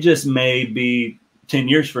 It just may be 10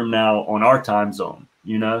 years from now on our time zone,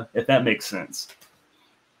 if that makes sense.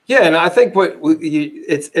 Yeah, and I think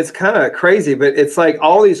it's kind of crazy, but it's like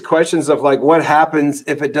all these questions of like what happens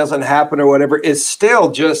if it doesn't happen or whatever is still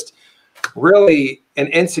just really an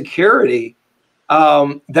insecurity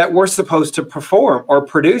that we're supposed to perform or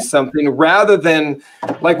produce something, rather than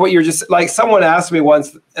like what you're just like. Someone asked me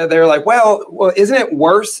once, they're like, well, isn't it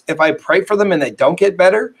worse if I pray for them and they don't get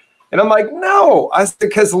better? And I'm like, no,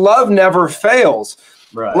 because love never fails.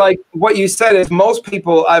 Right. Like what you said is, most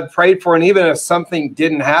people I've prayed for, and even if something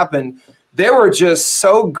didn't happen, they were just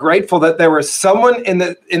so grateful that there was someone in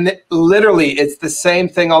the literally, it's the same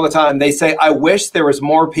thing all the time. They say, I wish there was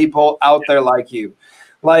more people out there like you.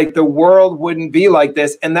 Like the world wouldn't be like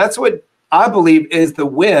this. And that's what I believe is the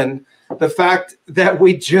win. The fact that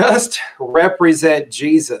we just represent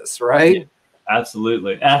Jesus, right? Yeah,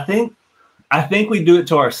 absolutely. And I think we do it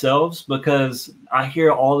to ourselves, because I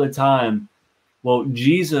hear all the time, well,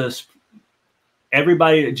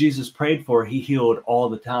 everybody that Jesus prayed for, he healed all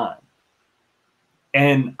the time.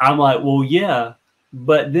 And I'm like, well, yeah,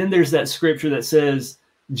 but then there's that scripture that says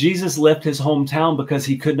Jesus left his hometown because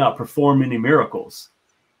he could not perform any miracles.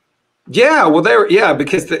 Yeah, well,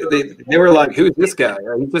 because they were like, who's this guy?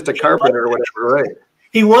 He's just a carpenter or whatever, right?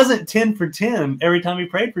 He wasn't 10 for 10 every time he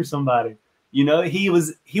prayed for somebody. He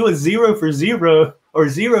was 0 for 0 or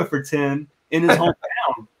 0 for 10 in his hometown.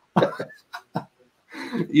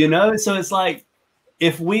 So it's like,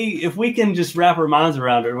 if we can just wrap our minds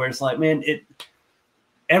around it, where it's like, man,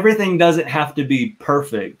 everything doesn't have to be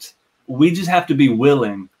perfect. We just have to be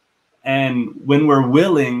willing. And when we're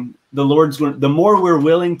willing, the more we're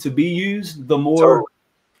willing to be used, the more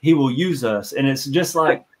he will use us. And it's just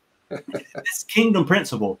like this kingdom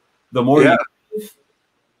principle. The more you give,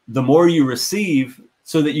 the more you receive,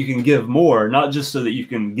 so that you can give more, not just so that you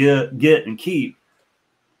can get and keep.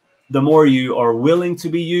 The more you are willing to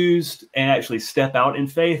be used and actually step out in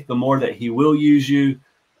faith, the more that he will use you.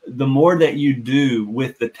 The more that you do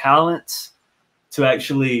with the talents to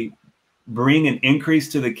actually bring an increase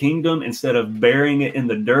to the kingdom instead of burying it in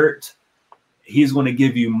the dirt, he's going to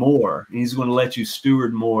give you more. He's going to let you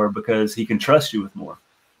steward more because he can trust you with more.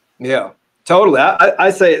 Yeah, totally.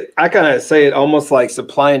 I kind of say it almost like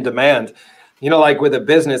supply and demand. You know, like with a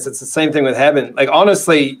business, it's the same thing with heaven. Like,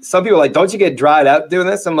 honestly, some people are like, don't you get dried out doing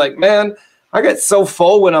this? I'm like, man, I get so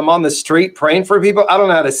full when I'm on the street praying for people. I don't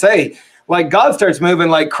know how to say. Like, God starts moving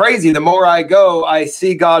like crazy. The more I go, I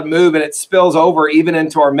see God move, and it spills over even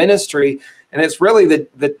into our ministry. And it's really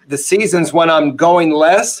the seasons when I'm going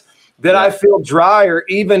less that I feel drier.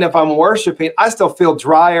 Even if I'm worshiping, I still feel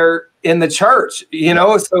drier in the church, you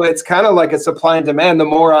know? So it's kind of like a supply and demand. The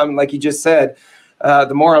more I'm, like you just said,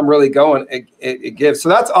 the more I'm really going, it gives. So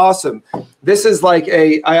that's awesome. This is like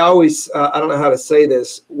I always, I don't know how to say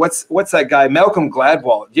this. What's that guy? Malcolm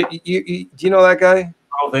Gladwell. Do you know that guy? I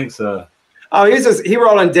don't think so. Oh, he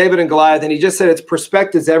wrote on David and Goliath, and he just said it's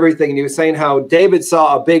perspective's everything. And he was saying how David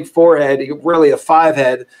saw a big forehead, really a 5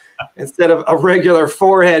 head, instead of a regular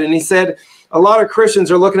forehead. And he said a lot of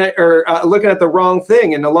Christians are looking at the wrong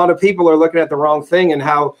thing, and a lot of people are looking at the wrong thing, and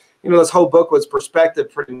how, you know, this whole book was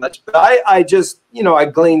perspective pretty much. But I just, you know, I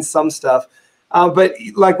gleaned some stuff. But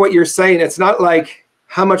like what you're saying, it's not like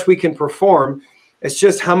how much we can perform. It's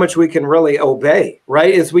just how much we can really obey,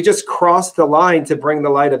 right? Is we just cross the line to bring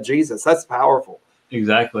the light of Jesus. That's powerful.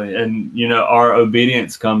 Exactly. And, you know, our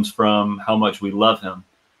obedience comes from how much we love him.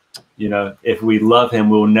 You know, if we love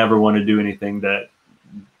him, we'll never want to do anything that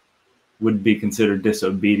would be considered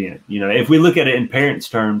disobedient. You know, if we look at it in parents'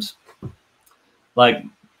 terms, like,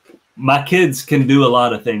 my kids can do a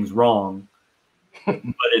lot of things wrong,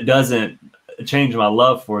 but it doesn't change my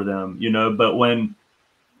love for them, you know. But when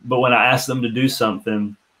I ask them to do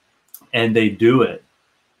something and they do it,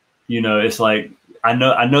 you know, it's like, I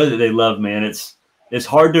know that they love me, and it's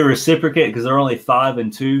hard to reciprocate because they're only 5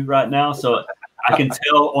 and 2 right now. So I can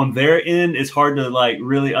tell on their end, it's hard to like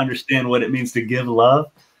really understand what it means to give love.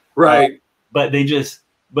 Right. But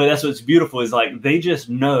that's what's beautiful is like, they just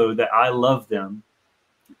know that I love them.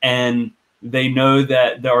 And they know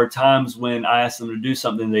that there are times when I ask them to do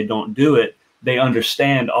something, they don't do it. They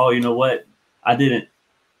understand, oh, you know what? I didn't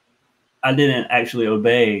actually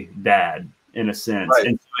obey Dad in a sense. Right.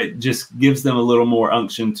 And so it just gives them a little more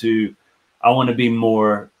unction to, I want to be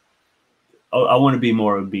more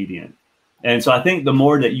obedient. And so I think the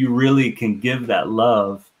more that you really can give that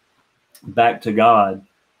love back to God,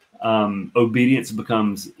 obedience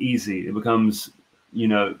becomes easy. It becomes, you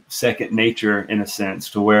know, second nature in a sense,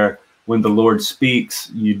 to where when the Lord speaks,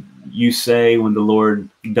 you say, when the Lord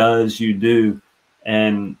does, you do.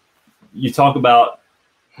 And you talk about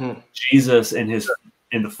Jesus and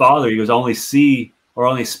the Father. He goes, I only see or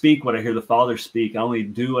only speak what I hear the Father speak. I only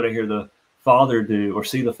do what I hear the Father do or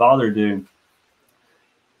see the Father do.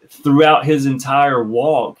 Throughout his entire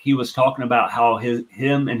walk, he was talking about how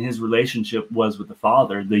him and his relationship was with the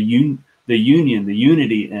Father, the union, the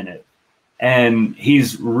unity in it. And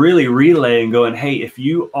he's really relaying, going, hey, if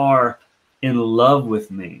you are in love with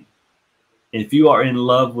me, if you are in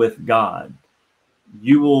love with God,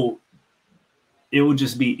 it will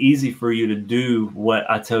just be easy for you to do what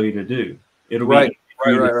I tell you to do. It'll be easy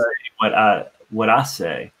for you to say what I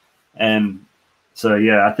say. And so,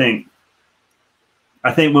 yeah, I think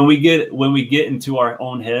when we get into our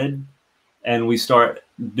own head and we start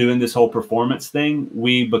doing this whole performance thing,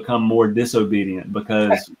 we become more disobedient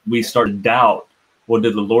because we start to doubt, well,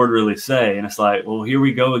 did the Lord really say? And it's like, well, here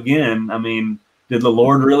we go again. I mean, did the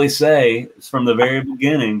Lord really say? It's from the very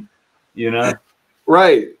beginning, you know?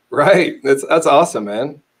 Right. That's awesome,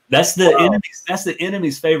 man. That's the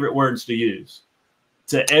enemy's favorite words to use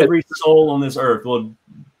to every soul on this earth. Well,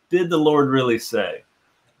 did the Lord really say?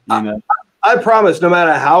 You know? I promise, no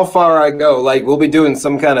matter how far I go, like, we'll be doing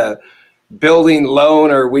some kind of building loan,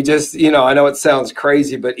 or we just, you know, I know it sounds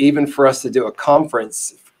crazy, but even for us to do a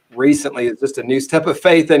conference recently is just a new step of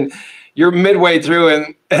faith. And you're midway through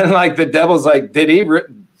and like the devil's like, do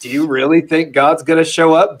you really think God's going to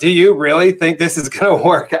show up? Do you really think this is going to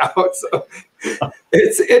work out? So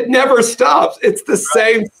it never stops. It's the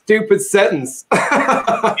same stupid sentence.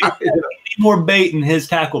 More bait in his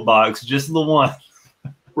tackle box, just the one.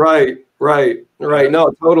 Right. Right.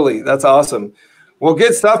 No, totally. That's awesome. Well,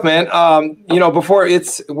 good stuff, man. You know, before I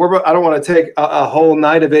don't want to take a whole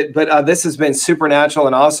night of it, but this has been supernatural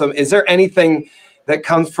and awesome. Is there anything that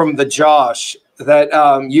comes from the Josh that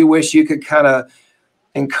you wish you could kind of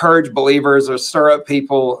encourage believers or stir up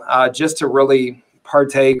people just to really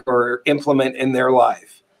partake or implement in their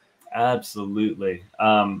life? Absolutely.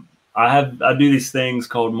 I do these things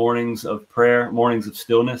called mornings of prayer, mornings of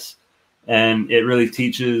stillness, and it really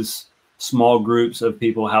teaches small groups of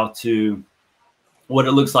people what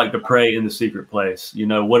it looks like to pray in the secret place, you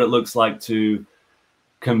know, what it looks like to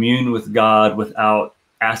commune with God without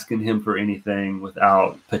asking him for anything,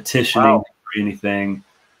 without petitioning for anything,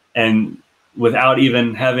 and without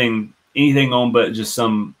even having anything on but just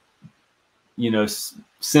some, you know,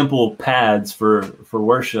 simple pads for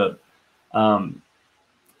worship, and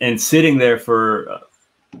sitting there for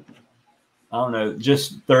I don't know,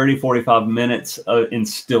 just 30, 45 minutes in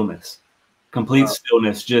stillness, complete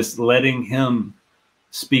stillness, just letting him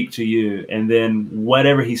speak to you. And then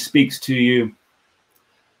whatever he speaks to you,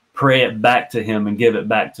 pray it back to him and give it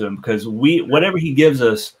back to him, because whatever he gives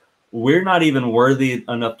us, we're not even worthy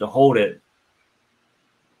enough to hold it,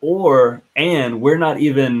 and we're not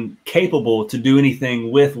even capable to do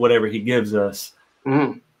anything with whatever he gives us.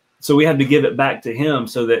 Mm-hmm. So we have to give it back to him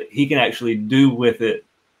so that he can actually do with it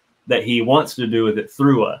that he wants to do with it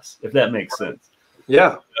through us, if that makes sense.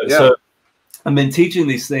 Yeah. So I've been teaching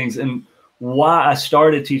these things, and why I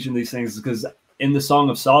started teaching these things is because in the Song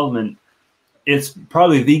of Solomon, it's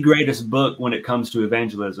probably the greatest book when it comes to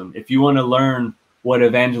evangelism. If you want to learn what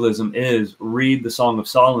evangelism is, read the Song of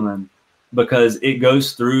Solomon, because it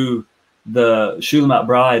goes through the Shulamite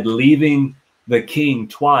bride leaving the king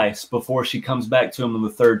twice before she comes back to him on the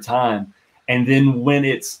third time. And then when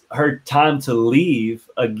it's her time to leave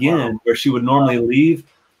again, where she would normally leave,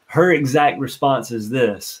 her exact response is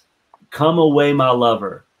this: "Come away, my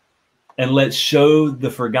lover, and let's show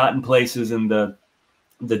the forgotten places and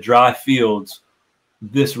the dry fields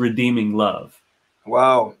this redeeming love."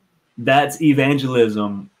 Wow. That's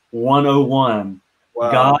evangelism 101.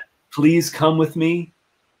 Wow. God, please come with me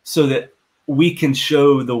so that we can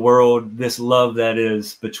show the world this love that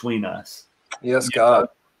is between us. Yes, God.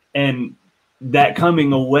 And that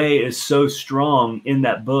coming away is so strong in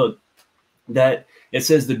that book that it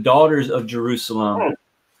says the daughters of Jerusalem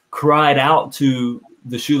cried out to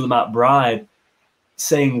the Shulamite bride,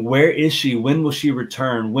 saying, "Where is she? When will she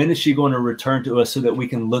return? When is she going to return to us so that we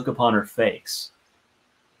can look upon her face?"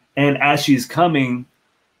 And as she's coming,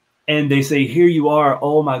 and they say, "Here you are.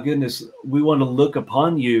 Oh my goodness, we want to look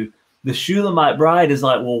upon you." The Shulamite bride is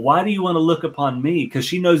like, "Well, why do you want to look upon me?" Because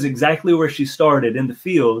she knows exactly where she started, in the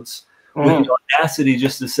fields, with the audacity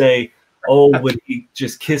just to say, "Oh, would he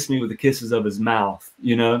just kiss me with the kisses of his mouth?"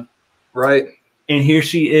 You know? Right. And here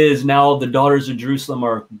she is. Now the daughters of Jerusalem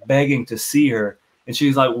are begging to see her. And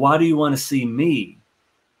she's like, "Why do you want to see me?"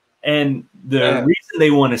 And the reason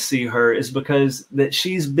they want to see her is because that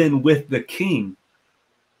she's been with the king.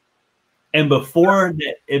 And before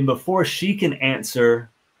she can answer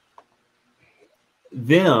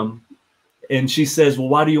them, and she says, "Well,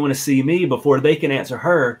 why do you want to see me?" Before they can answer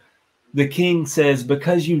her, the king says,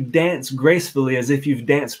 "Because you dance gracefully as if you've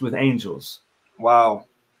danced with angels." Wow.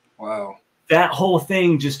 Wow. That whole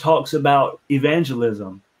thing just talks about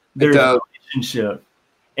evangelism. There's a relationship.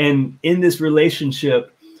 And in this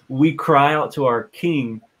relationship, we cry out to our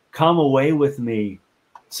king, "Come away with me,"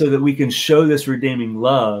 so that we can show this redeeming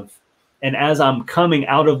love. And as I'm coming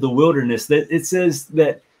out of the wilderness, that it says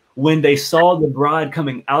that when they saw the bride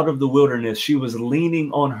coming out of the wilderness, she was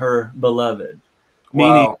leaning on her beloved.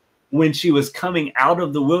 Meaning, when she was coming out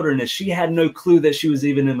of the wilderness, she had no clue that she was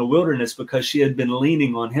even in the wilderness because she had been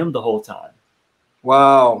leaning on him the whole time.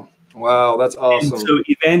 Wow. Wow. That's awesome. And so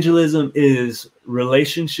evangelism is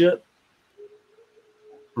relationship.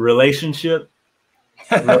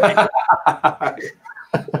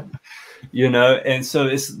 You know, and so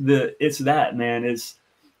it's that, man.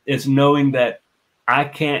 It's knowing that I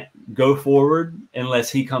can't go forward unless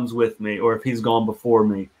he comes with me, or if he's gone before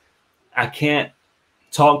me. I can't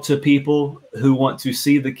talk to people who want to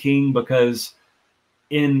see the king, because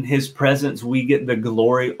in his presence we get the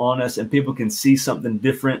glory on us, and people can see something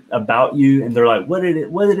different about you, and they're like, what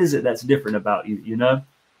is it that's different about you, you know?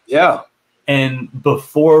 Yeah. And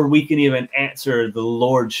before we can even answer, the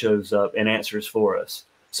Lord shows up and answers for us.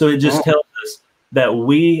 So it just tells us that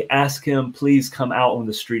we ask him, "Please come out on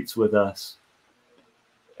the streets with us."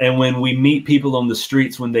 And when we meet people on the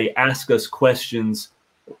streets, when they ask us questions,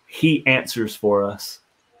 he answers for us.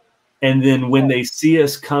 And then when they see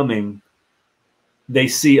us coming, they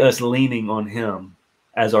see us leaning on him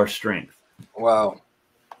as our strength. Wow.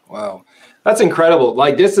 Wow. That's incredible.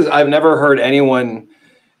 Like I've never heard anyone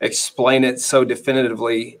explain it so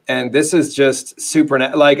definitively. And this is just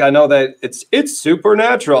like, I know that it's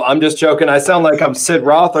supernatural. I'm just joking. I sound like I'm Sid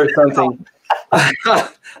Roth or something.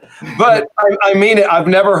 But I mean it. I've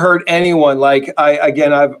never heard anyone like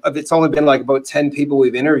it's only been like about 10 people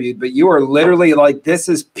we've interviewed, but you are literally like, this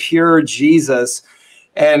is pure Jesus.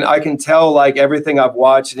 And I can tell, like, everything I've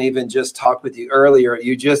watched and even just talked with you earlier,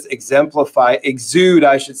 you just exude,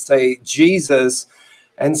 I should say, Jesus.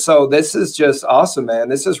 And so this is just awesome, man.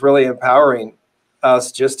 This is really empowering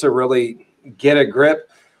us just to really get a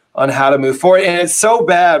grip on how to move forward. And it's so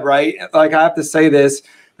bad, right? Like, I have to say this.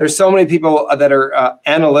 There's so many people that are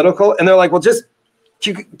analytical, and they're like, well,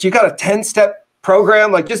 you got a 10-step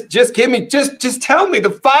program? Like, just give me, just tell me the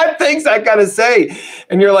 5 things I got to say.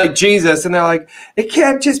 And you're like, Jesus. And they're like, it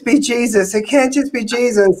can't just be Jesus. It can't just be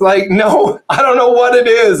Jesus. Like, no, I don't know what it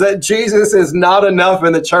is. That Jesus is not enough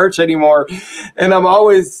in the church anymore. And I'm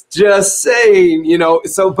always just saying,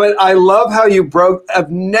 but I love how you I've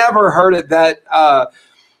never heard it that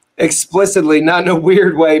explicitly, not in a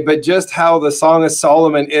weird way, but just how the Song of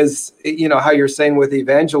Solomon is, how you're saying with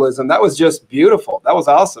evangelism. That was just beautiful. That was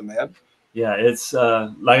awesome, man. Yeah, it's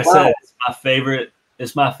like I said, it's my favorite.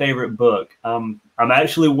 It's my favorite book. I'm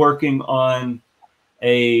actually working on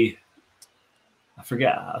I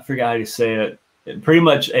forget how to say it. Pretty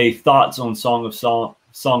much a thoughts on Song of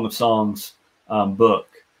Songs book.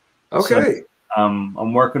 Okay. So,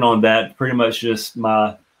 I'm working on that. Pretty much just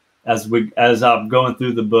as I'm going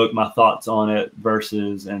through the book, my thoughts on it,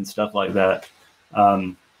 verses and stuff like that.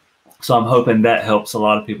 So I'm hoping that helps a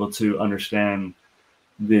lot of people to understand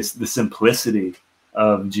the simplicity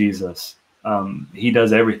of Jesus. He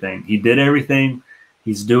does everything. He did everything.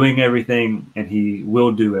 He's doing everything, and he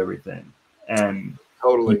will do everything. And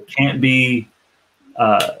totally, he can't be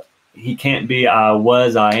I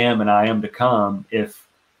was, I am, and I am to come if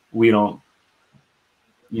we don't,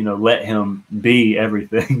 let him be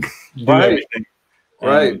everything, everything,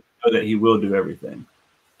 right? So that he will do everything.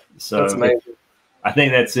 So that's amazing. I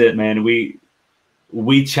think that's it, man. We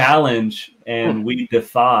challenge and we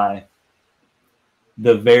defy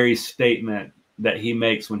the very statement that he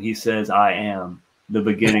makes when he says, I am the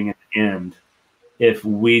beginning and the end, if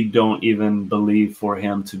we don't even believe for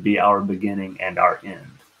him to be our beginning and our end.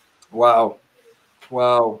 Wow.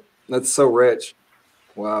 That's so rich.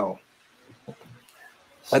 Wow.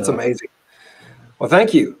 That's amazing. Well,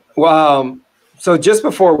 thank you. Well, so just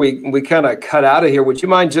before we kind of cut out of here, would you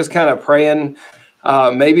mind just kind of praying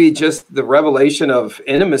maybe just the revelation of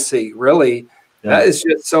intimacy, really? Yeah. That is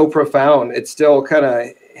just so profound. It's still kind of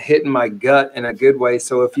hitting my gut in a good way.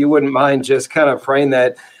 So if you wouldn't mind just kind of praying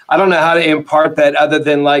that. I don't know how to impart that other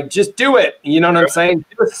than like, just do it. You know what I'm saying?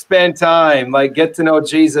 Just spend time, like get to know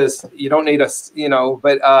Jesus. You don't need us,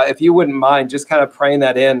 but if you wouldn't mind just kind of praying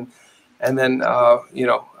that in, and then,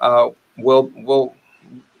 we'll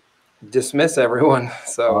dismiss everyone.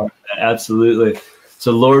 So absolutely.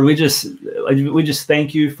 So Lord, we just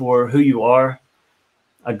thank you for who you are.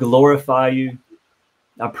 I glorify you.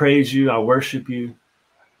 I praise you. I worship you.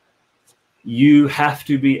 You have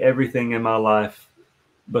to be everything in my life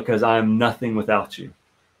because I am nothing without you.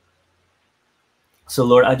 So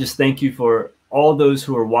Lord, I just thank you for all those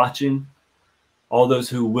who are watching, all those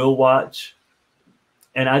who will watch.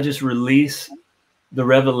 And I just release the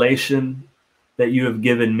revelation that you have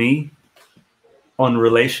given me on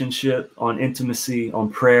relationship, on intimacy, on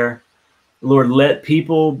prayer. Lord, let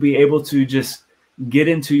people be able to just get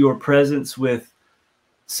into your presence with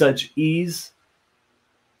such ease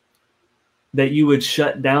that you would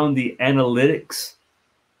shut down the analytics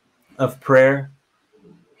of prayer,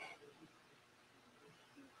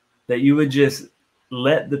 that you would just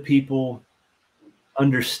let the people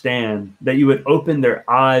understand, that you would open their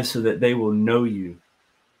eyes so that they will know you.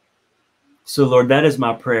 So Lord, that is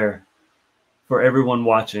my prayer for everyone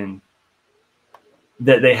watching,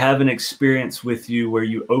 that they have an experience with you where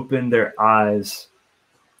you open their eyes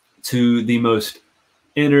to the most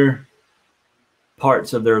inner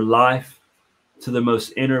parts of their life, to the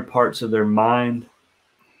most inner parts of their mind,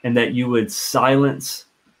 and that you would silence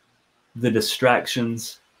the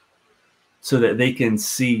distractions so that they can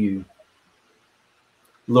see you.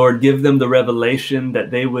 Lord, give them the revelation that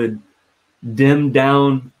they would dim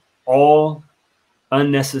down all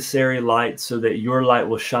unnecessary light so that your light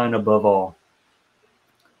will shine above all.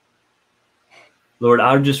 Lord,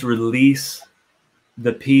 I'll just release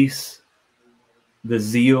the peace, the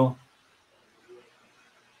zeal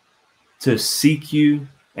to seek you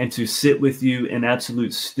and to sit with you in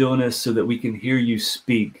absolute stillness so that we can hear you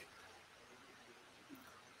speak.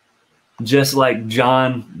 Just like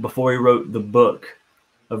John, before he wrote the book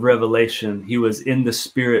of revelation. He was in the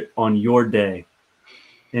Spirit on your day.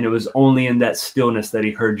 And it was only in that stillness that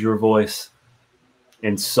he heard your voice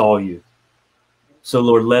and saw you. So,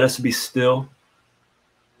 Lord, let us be still,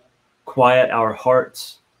 quiet our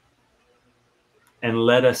hearts, and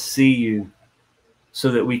let us see you so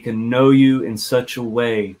that we can know you in such a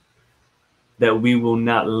way that we will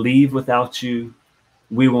not leave without you.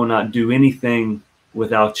 We will not do anything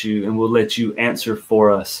without you, and we'll let you answer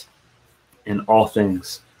for us in all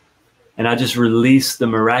things. And I just release the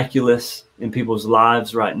miraculous in people's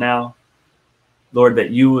lives right now. Lord,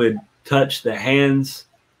 that you would touch the hands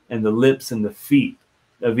and the lips and the feet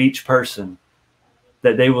of each person,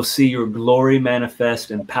 that they will see your glory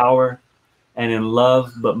manifest in power and in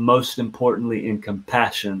love, but most importantly in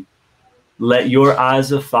compassion. Let your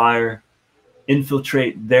eyes of fire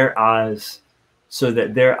infiltrate their eyes so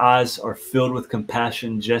that their eyes are filled with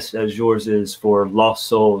compassion, just as yours is for lost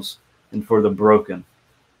souls and for the broken.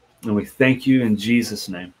 And we thank you in Jesus'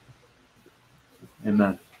 name.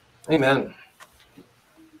 Amen. Amen.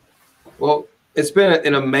 Well, it's been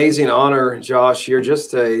an amazing honor, Josh. You're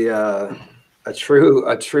just a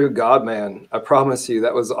true God man. I promise you.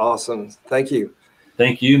 That was awesome. Thank you.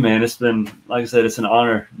 Thank you, man. It's been, like I said, it's an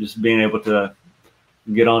honor just being able to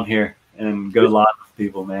get on here and go live with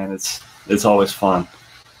people, man. It's always fun.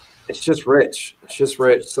 It's just rich. It's just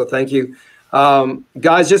rich. So thank you.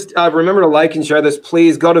 Guys, just remember to like and share this.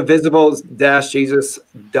 Please go to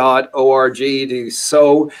visible-jesus.org to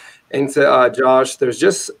sow into Josh. There's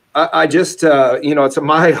just, it's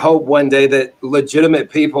my hope one day that legitimate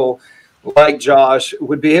people like Josh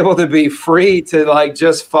would be able to be free to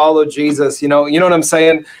just follow Jesus. You know what I'm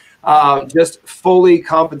saying? Just fully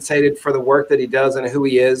compensated for the work that he does and who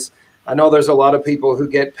he is. I know there's a lot of people who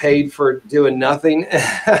get paid for doing nothing,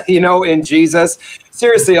 in Jesus.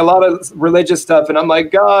 Seriously, a lot of religious stuff. And I'm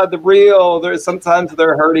like, God, sometimes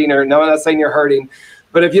they're hurting, or no, I'm not saying you're hurting.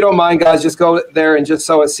 But if you don't mind, guys, just go there and just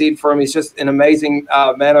sow a seed for him. He's just an amazing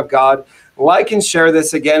man of God. Like and share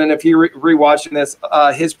this again. And if you're rewatching this,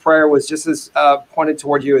 his prayer was just as pointed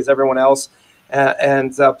toward you as everyone else.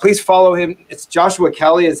 And please follow him. It's Joshua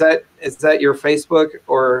Kelley. Is that your Facebook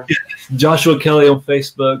or? Yeah, Joshua Kelley on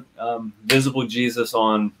Facebook, Visible Jesus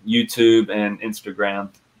on YouTube and Instagram.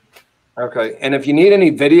 Okay. And if you need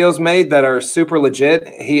any videos made that are super legit,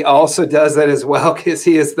 he also does that as well, because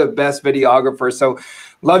he is the best videographer. So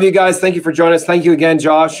love you guys. Thank you for joining us. Thank you again,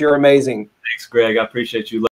 Josh. You're amazing. Thanks, Greg. I appreciate you.